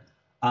middleware,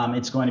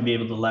 it's going to be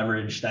able to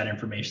leverage that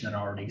information that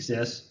already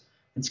exists.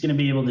 It's going to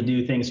be able to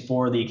do things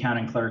for the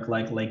accounting clerk,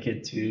 like link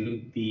it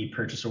to the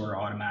purchase order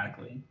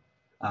automatically.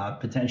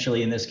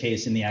 Potentially, in this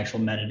case, in the actual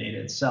metadata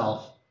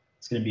itself,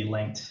 it's going to be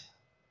linked.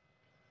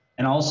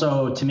 And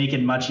also, to make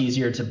it much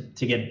easier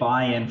to get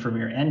buy-in from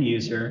your end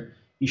user,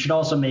 you should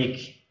also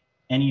make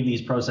any of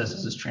these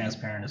processes as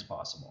transparent as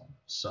possible.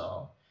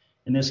 So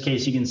in this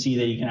case, you can see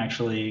that you can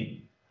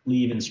actually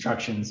leave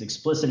instructions,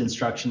 explicit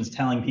instructions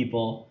telling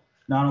people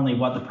not only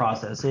what the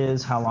process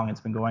is, how long it's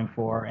been going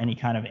for, any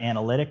kind of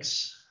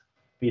analytics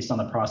based on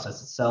the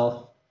process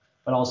itself,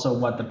 but also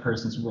what the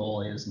person's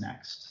role is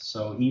next.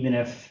 So even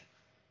if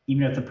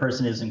the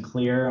person isn't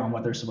clear on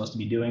what they're supposed to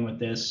be doing with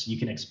this, you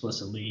can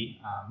explicitly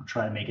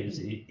try to make it as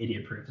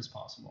idiot-proof as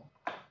possible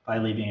by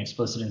leaving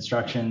explicit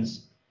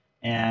instructions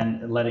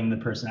and letting the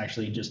person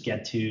actually just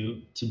get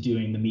to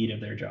doing the meat of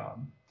their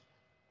job,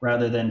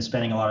 rather than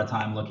spending a lot of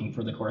time looking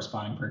for the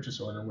corresponding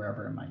purchase order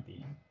wherever it might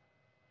be.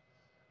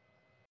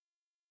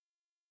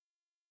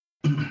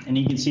 And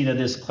you can see that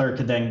this clerk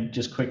could then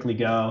just quickly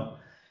go.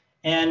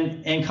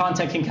 And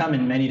content can come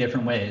in many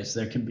different ways.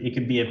 It could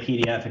be a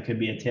PDF, it could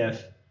be a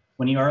TIFF.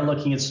 When you are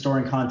looking at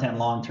storing content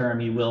long-term,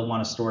 you will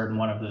want to store it in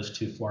one of those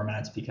two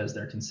formats because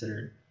they're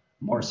considered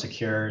more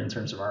secure in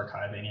terms of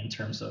archiving, in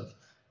terms of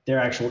their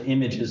actual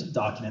images of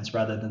documents,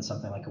 rather than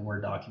something like a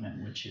Word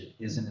document, which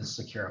isn't as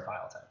secure a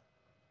file type.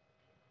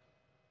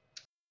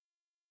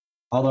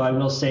 Although I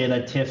will say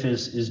that TIFF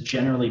is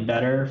generally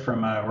better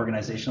from an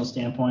organizational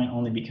standpoint,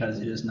 only because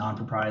it is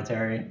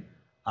non-proprietary.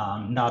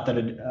 Not that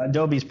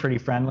Adobe's pretty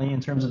friendly in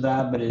terms of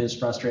that, but it is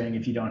frustrating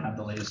if you don't have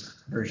the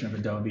latest version of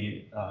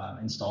Adobe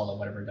installed on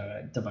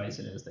whatever device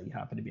it is that you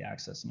happen to be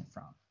accessing it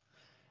from.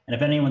 And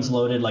if anyone's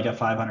loaded like a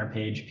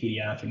 500-page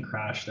PDF and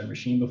crashed their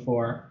machine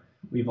before,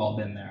 we've all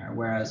been there.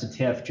 Whereas a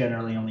TIFF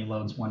generally only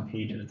loads one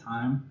page at a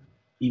time.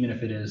 Even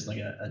if it is like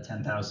a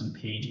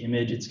 10,000-page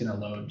image, it's going to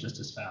load just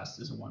as fast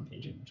as a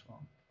one-page image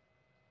will.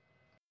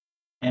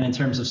 And in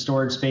terms of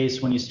storage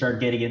space, when you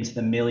start getting into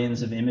the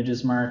millions of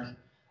images mark,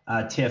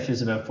 TIFF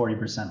is about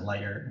 40%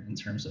 lighter in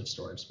terms of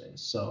storage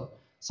space. So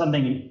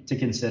something to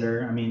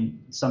consider. I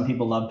mean, some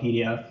people love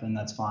PDF, and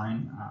that's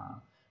fine,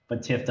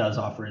 but TIFF does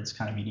offer its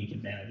kind of unique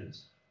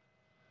advantages.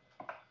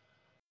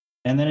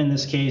 And then in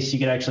this case, you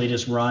could actually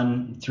just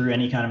run through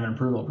any kind of an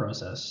approval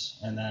process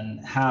and then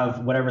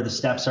have whatever the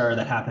steps are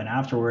that happen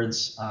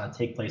afterwards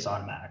take place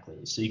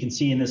automatically. So you can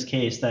see in this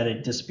case that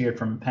it disappeared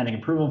from pending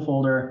approval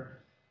folder,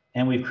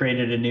 and we've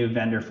created a new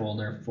vendor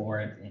folder for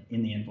it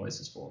in the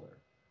invoices folder.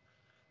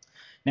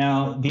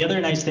 Now, the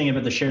other nice thing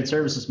about the shared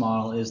services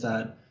model is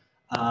that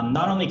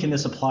not only can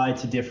this apply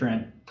to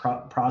different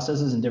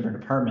processes and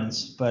different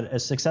departments, but a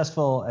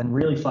successful and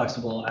really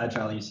flexible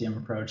Agile ECM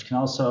approach can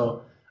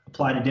also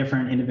apply to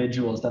different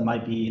individuals that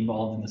might be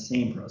involved in the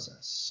same process.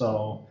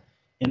 So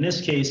in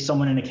this case,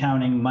 someone in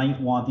accounting might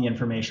want the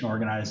information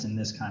organized in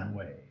this kind of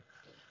way.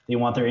 They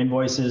want their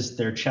invoices,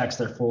 their checks,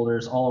 their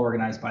folders, all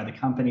organized by the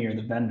company or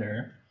the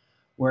vendor,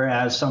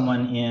 whereas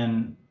someone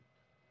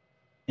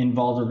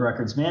involved with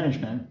records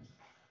management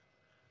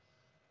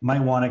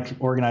might want to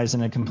organize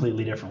in a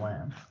completely different way.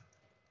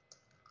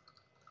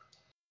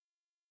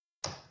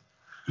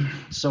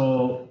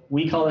 So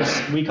we call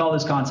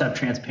this concept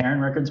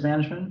transparent records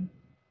management,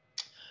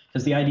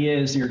 because the idea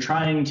is you're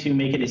trying to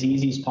make it as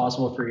easy as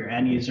possible for your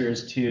end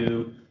users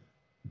to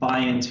buy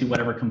into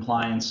whatever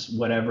compliance,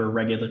 whatever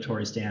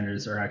regulatory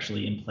standards are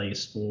actually in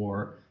place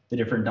for the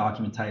different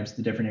document types,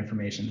 the different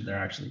information that they're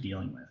actually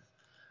dealing with.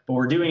 but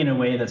we're doing it in a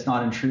way that's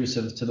not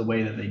intrusive to the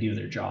way that they do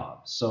their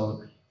job.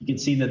 So you can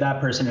see that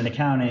that person in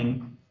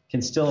accounting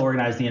can still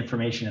organize the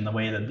information in the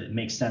way that it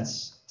makes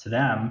sense to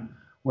them,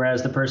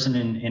 whereas the person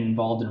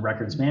involved in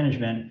records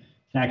management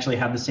can actually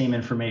have the same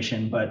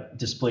information but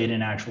displayed in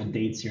an actual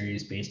date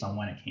series based on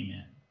when it came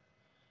in.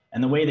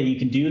 And the way that you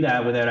can do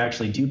that without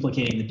actually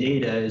duplicating the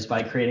data is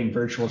by creating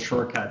virtual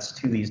shortcuts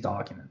to these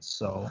documents.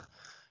 So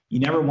you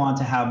never want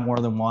to have more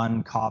than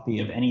one copy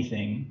of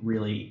anything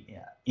really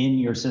in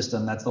your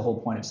system. That's the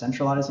whole point of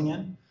centralizing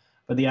it.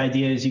 But the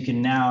idea is you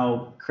can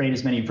now create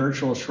as many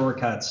virtual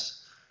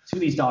shortcuts to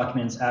these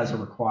documents as are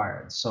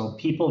required. So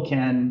people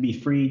can be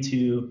free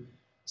to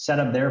set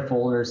up their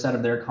folder, set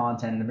up their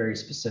content in a very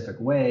specific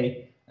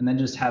way, and then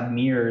just have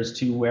mirrors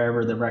to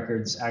wherever the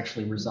records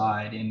actually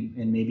reside in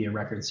maybe a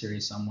record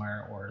series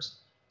somewhere, or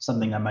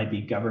something that might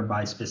be governed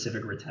by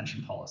specific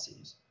retention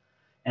policies.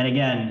 And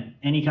again,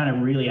 any kind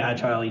of really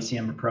agile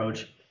ECM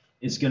approach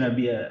is going to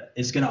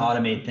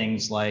automate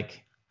things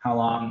like how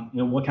long,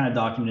 what kind of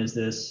document is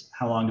this?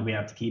 How long do we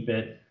have to keep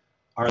it?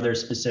 Are there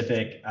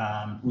specific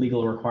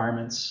legal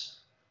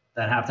requirements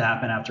that have to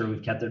happen after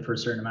we've kept it for a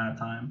certain amount of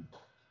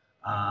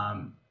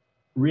time?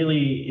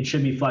 Really, it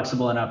should be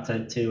flexible enough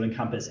to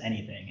encompass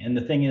anything. And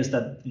the thing is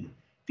that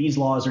these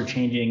laws are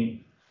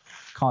changing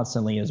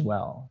constantly as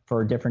well.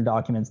 For different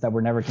documents that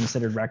were never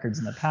considered records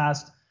in the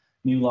past,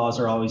 new laws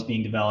are always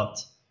being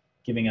developed,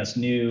 giving us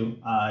new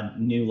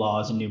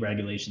laws and new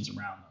regulations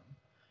around them.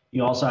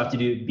 You also have to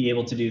be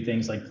able to do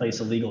things like place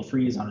a legal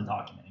freeze on a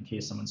document in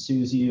case someone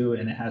sues you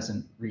and it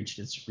hasn't reached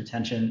its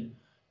retention.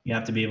 You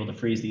have to be able to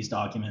freeze these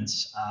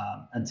documents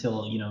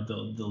until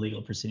the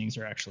legal proceedings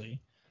are actually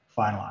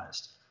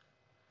finalized.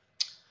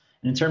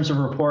 And in terms of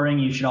reporting,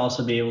 you should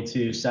also be able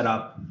to set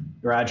up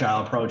your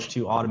agile approach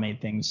to automate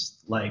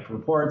things like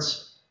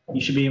reports. You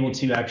should be able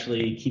to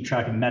actually keep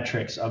track of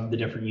metrics of the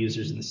different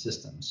users in the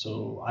system.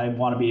 So I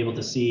want to be able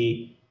to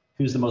see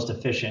who's the most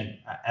efficient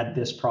at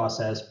this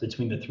process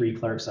between the 3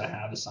 clerks I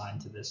have assigned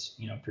to this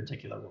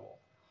particular role.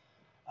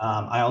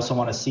 I also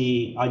want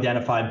to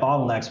identify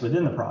bottlenecks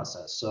within the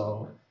process.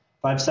 So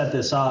if I've set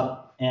this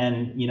up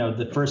and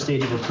the first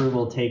stage of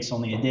approval takes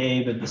only a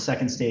day, but the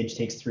second stage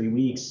takes 3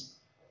 weeks,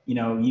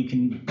 you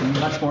can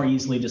much more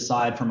easily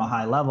decide from a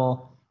high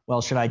level,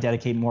 well, should I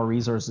dedicate more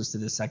resources to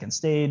this second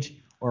stage,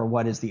 or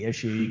what is the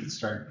issue? You can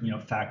start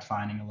fact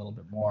finding a little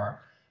bit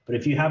more. But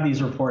if you have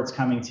these reports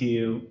coming to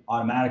you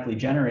automatically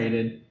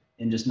generated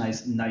in just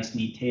nice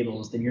neat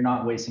tables, then you're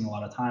not wasting a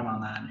lot of time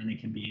on that, and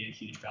it can be a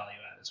huge value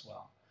add as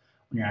well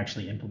when you're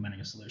actually implementing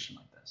a solution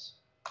like this.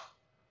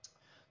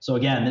 So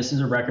again, this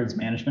is a records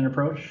management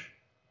approach.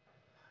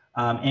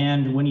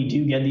 And when you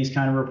do get these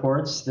kind of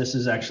reports, this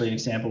is actually an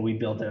example we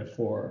built out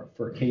for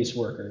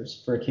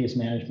caseworkers, for a case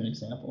management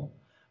example.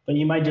 But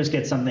you might just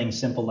get something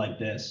simple like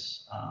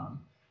this.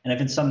 And if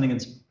it's something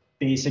that's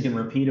basic and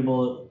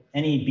repeatable,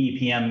 any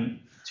BPM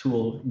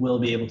tool will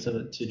be able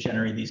to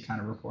generate these kind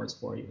of reports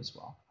for you as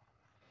well.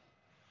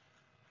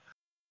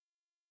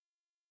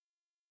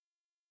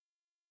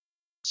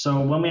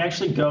 So when we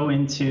actually go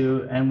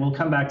into, and we'll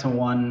come back to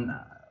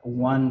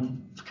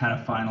one kind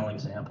of final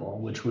example,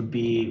 which would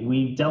be,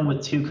 we dealt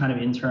with 2 kind of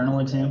internal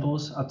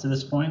examples up to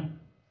this point.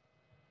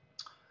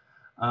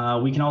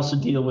 We can also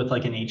deal with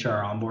like an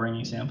HR onboarding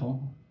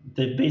example.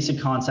 The basic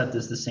concept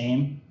is the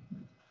same.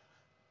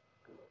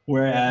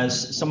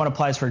 Whereas someone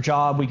applies for a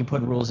job, we can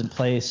put rules in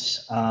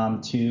place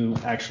to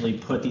actually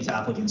put these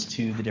applicants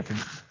to the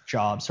different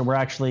jobs. So we're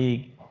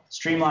actually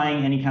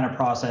streamlining any kind of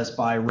process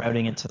by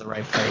routing it to the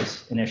right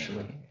place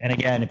initially. And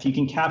again, if you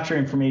can capture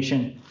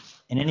information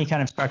in any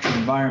kind of structured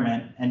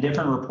environment, and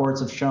different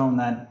reports have shown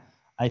that,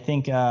 I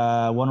think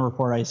one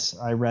report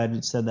I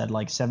read said that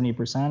like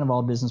 70% of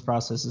all business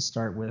processes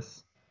start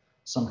with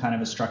some kind of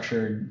a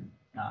structured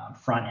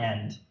front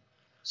end.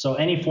 So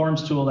any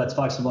forms tool that's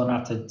flexible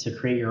enough to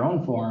create your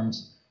own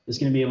forms is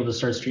going to be able to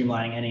start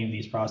streamlining any of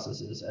these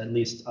processes, at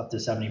least up to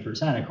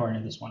 70% according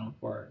to this one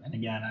report. And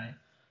again, I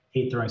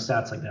hate throwing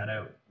stats like that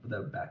out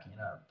without backing it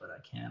up, but I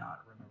cannot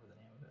remember the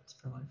name of it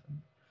for life of me.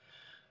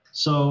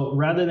 So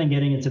rather than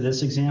getting into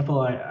this example,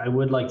 I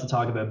would like to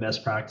talk about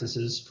best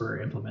practices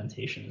for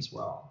implementation as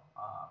well.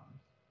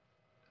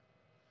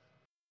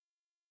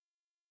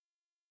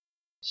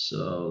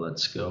 So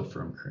let's go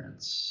from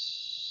currents.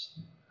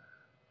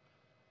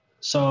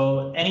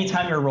 So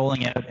anytime you're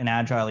rolling out an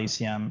Agile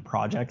ECM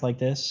project like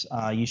this,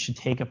 you should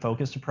take a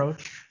focused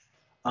approach.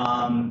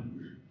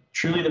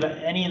 Truly,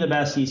 any of the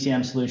best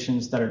ECM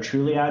solutions that are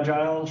truly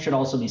Agile should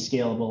also be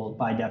scalable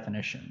by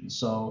definition.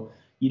 So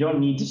you don't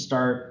need to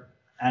start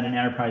at an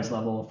enterprise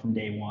level from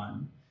day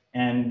one.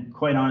 And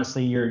quite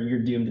honestly, you're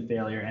doomed to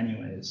failure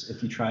anyways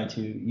if you try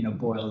to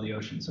boil the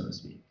ocean, so to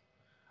speak.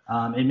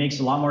 It makes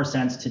a lot more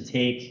sense to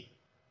take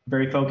a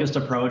very focused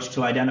approach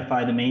to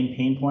identify the main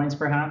pain points,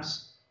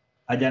 perhaps,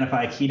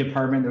 identify a key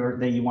department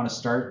that you want to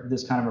start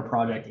this kind of a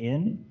project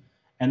in,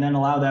 and then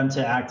allow them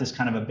to act as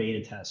kind of a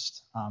beta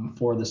test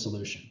for the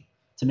solution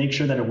to make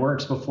sure that it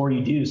works before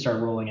you do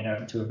start rolling it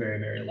out to a very,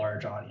 very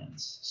large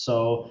audience.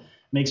 So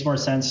makes more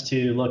sense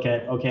to look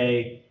at,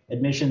 okay,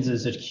 admissions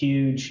is a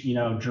huge,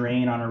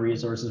 drain on our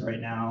resources right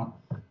now.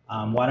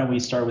 Why don't we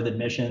start with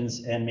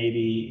admissions and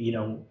maybe,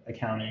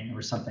 accounting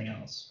or something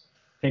else?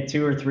 Pick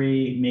 2 or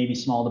 3, maybe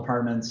small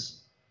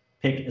departments,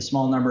 pick a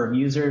small number of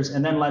users,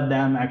 and then let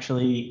them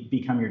actually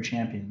become your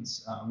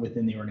champions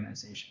within the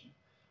organization.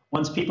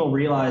 Once people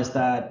realize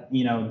that,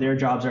 their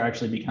jobs are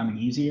actually becoming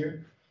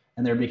easier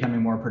and they're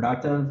becoming more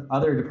productive,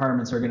 other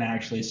departments are going to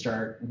actually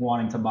start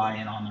wanting to buy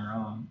in on their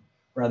own,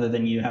 rather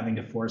than you having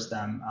to force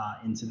them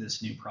into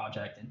this new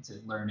project, into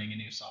learning a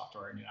new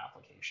software, a new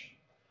application.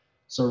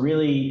 So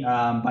really,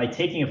 by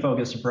taking a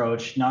focused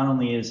approach, not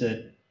only does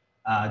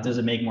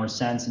it make more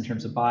sense in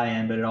terms of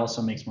buy-in, but it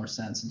also makes more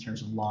sense in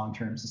terms of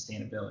long-term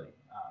sustainability.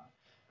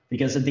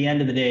 Because at the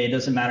end of the day, it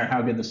doesn't matter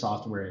how good the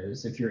software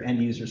is. If your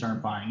end users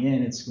aren't buying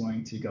in, it's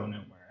going to go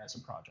nowhere as a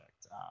project.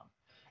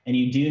 And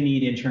you do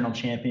need internal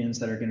champions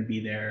that are going to be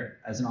there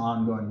as an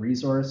ongoing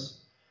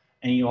resource.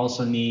 And you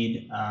also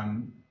need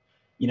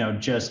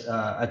just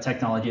a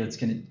technology that's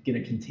going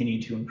to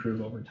continue to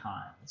improve over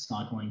time. It's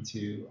not going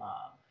to,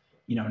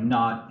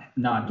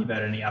 not give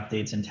out any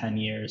updates in 10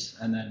 years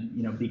and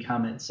then,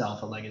 become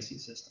itself a legacy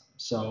system.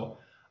 So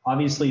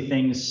obviously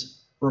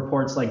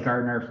reports like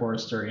Gartner,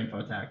 Forrester,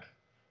 Infotech,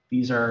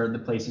 these are the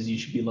places you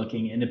should be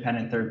looking.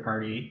 Independent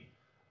third-party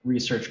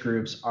research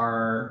groups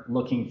are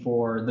looking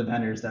for the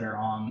vendors that are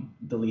on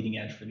the leading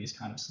edge for these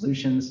kind of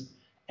solutions.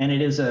 And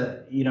it is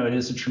a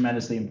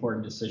tremendously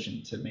important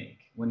decision to make.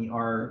 When you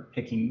are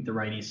picking the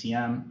right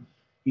ECM,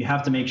 you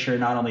have to make sure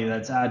not only that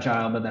it's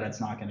agile, but that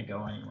it's not going to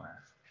go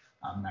anywhere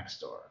next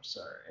door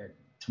or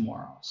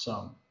tomorrow.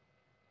 So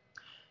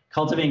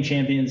cultivating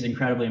champions,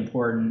 incredibly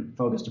important.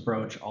 Focused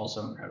approach,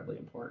 also incredibly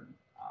important.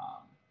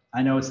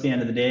 I know it's the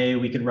end of the day.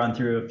 We could run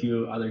through a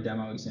few other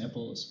demo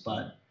examples,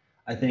 but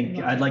I think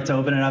I'd like to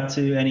open it up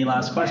to any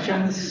last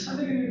questions. I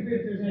think if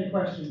there's any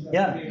questions.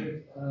 Yeah.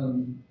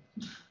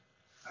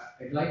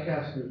 I'd like to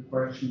ask a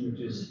question,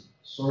 which is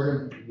sort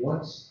of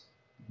what's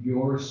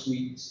your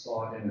sweet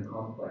spot in a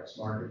complex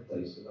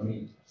marketplace? Let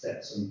me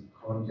set some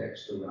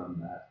context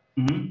around that.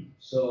 Mm-hmm.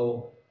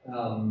 So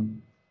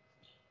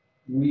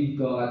we've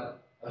got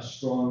a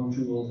strong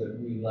tool that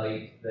we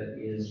like that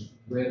is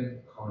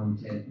web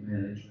content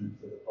management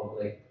for the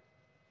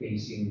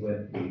public-facing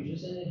web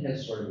pages, and it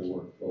has sort of a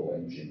workflow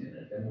engine in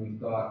it. And we've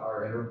got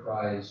our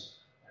enterprise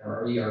and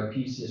our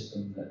ERP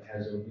system that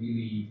has a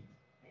really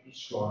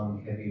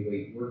strong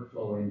heavyweight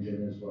workflow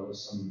engine, as well as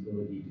some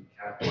ability to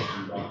capture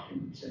some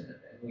documents in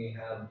it. And we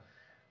have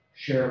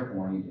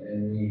SharePoint,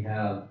 and we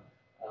have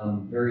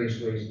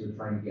various ways we're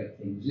trying to get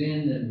things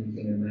in, and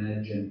we can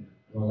imagine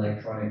an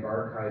electronic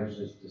archives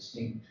as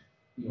distinct,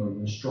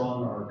 in a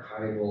strong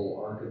archival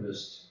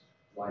archivist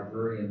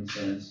librarian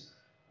sense,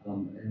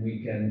 and we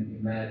can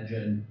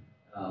imagine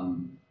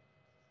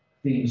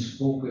things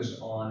focused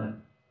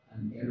on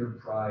an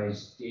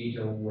enterprise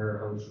data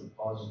warehouse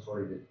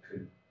repository that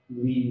could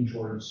lean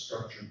towards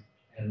structured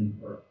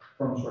or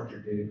from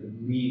structured data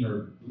could lean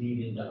or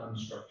bleed into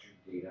unstructured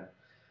data.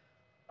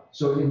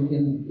 So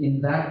in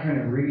that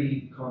kind of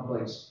really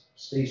complex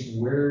space,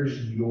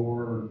 where's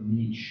your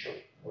niche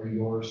or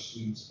your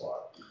sweet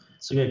spot?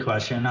 It's a good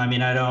question. I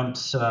mean, I don't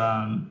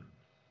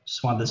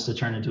just want this to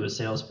turn into a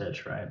sales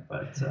pitch, right?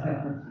 But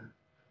at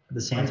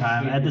the same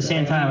time,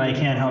 I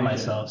can't help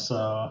myself.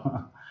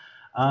 So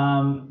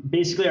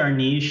basically, our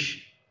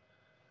niche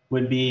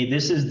would be,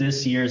 this is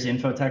this year's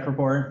Infotech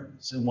report.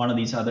 So one of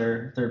these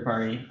other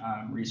third-party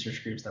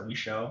research groups that we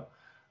show.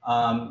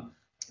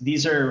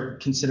 These are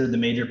considered the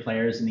major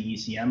players in the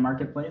ECM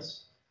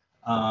marketplace.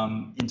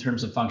 In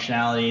terms of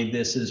functionality,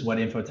 this is what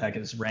Infotech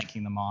is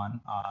ranking them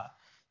on.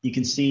 You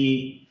can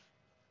see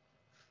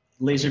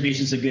Laserfiche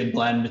is a good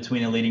blend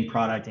between a leading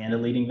product and a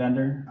leading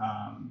vendor.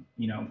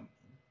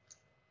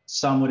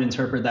 Some would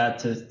interpret that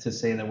to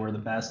say that we're the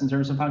best in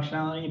terms of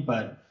functionality,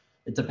 but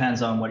it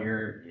depends on what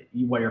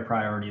your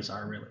priorities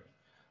are,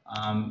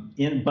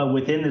 really. But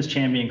within this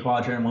champion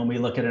quadrant, when we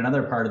look at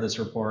another part of this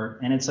report,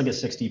 and it's like a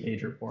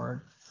 60-page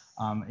report,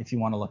 if you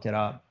want to look it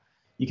up,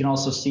 you can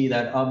also see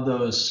that of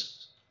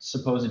those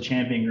supposed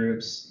champion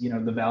groups,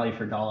 the value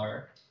for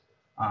dollar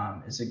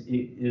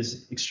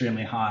is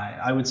extremely high.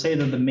 I would say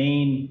that the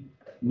main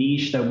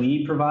niche that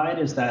we provide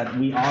is that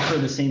we offer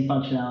the same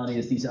functionality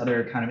as these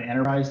other kind of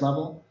enterprise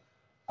level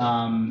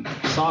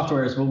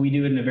softwares, but we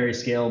do it in a very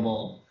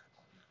scalable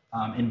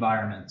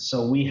environment.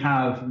 So we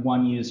have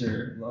one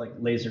user, like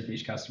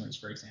Laserfiche customers,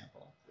 for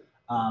example,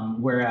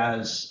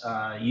 whereas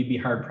you'd be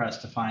hard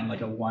pressed to find like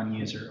a one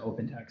user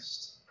open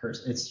text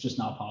person. It's just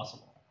not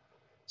possible.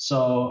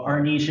 So our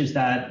niche is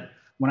that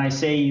when I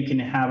say you can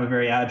have a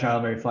very agile,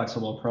 very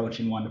flexible approach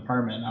in one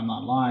department, I'm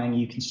not lying.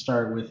 You can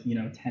start with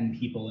 10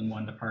 people in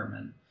one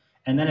department,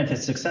 and then if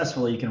it's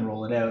successful, you can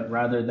roll it out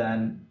rather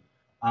than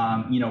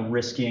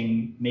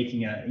risking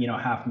making a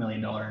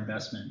 $500,000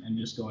 investment and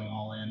just going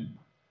all in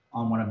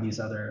on one of these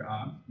other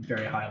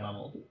very high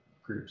level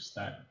groups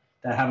that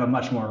have a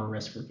much more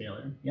risk for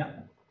failure. Yeah.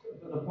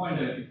 The point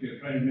that if you're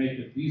trying to make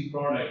is these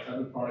products,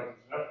 other products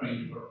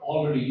referring are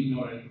already in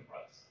your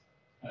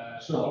enterprise.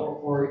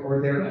 Or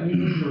they're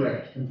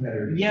indirect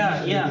competitors. Yeah,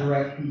 These are yeah.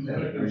 direct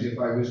competitors, if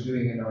I was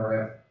doing an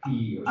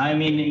RFP or. I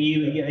mean,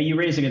 you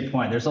raise a good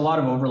point. There's a lot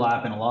of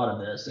overlap in a lot of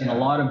this, and a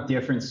lot of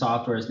different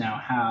softwares now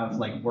have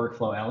like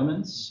workflow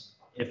elements.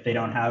 If they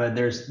don't have it,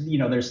 there's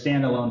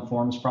standalone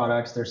forms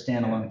products, there's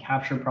standalone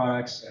capture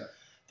products. Yeah.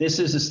 This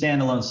is a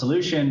standalone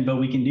solution, but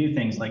we can do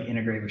things like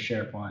integrate with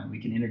SharePoint, we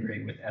can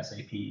integrate with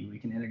SAP, we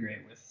can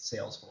integrate with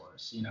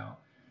Salesforce,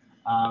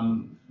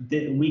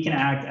 we can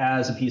act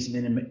as a piece of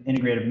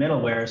integrative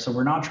middleware. So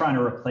we're not trying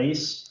to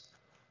replace.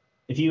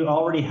 If you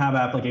already have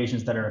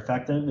applications that are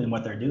effective in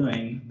what they're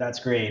doing, that's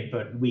great,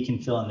 but we can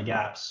fill in the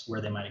gaps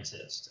where they might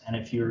exist. And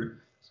if you're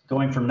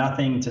going from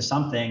nothing to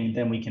something,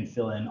 then we can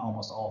fill in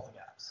almost all of the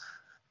gaps.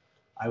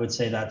 I would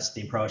say that's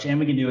the approach, and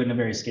we can do it in a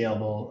very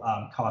scalable,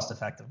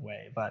 cost-effective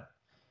way.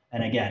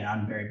 And again,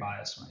 I'm very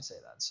biased when I say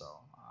that. So,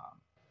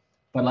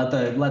 but let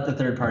the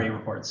third-party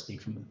reports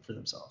speak for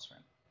themselves,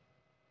 right?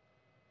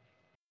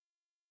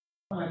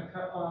 I want to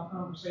cut off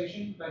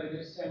conversation, but it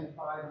is 10 to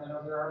 5, and I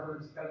know there are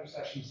birds and feather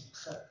sessions.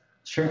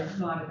 Sure.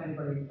 Not if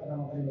anybody, I don't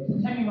know if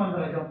anybody's attending one,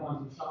 but I don't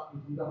want to stop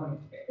you from going.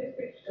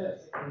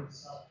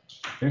 So,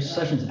 There's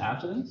sessions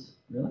after this?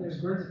 Really?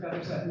 there's birds and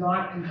feathers,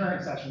 not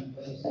concurrent sessions,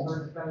 but there's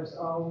birds and feathers.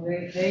 Oh,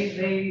 they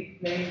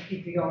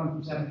keep you going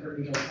from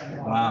 7:30 to 10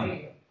 o'clock. Wow.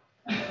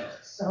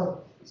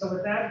 So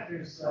with that, I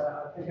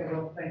think I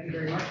will thank you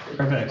very much.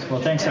 Perfect.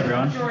 Well, thanks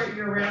everyone. I'm sure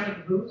you're around at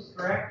the booth,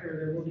 correct? Or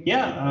there will be.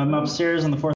 Yeah, I'm upstairs on the fourth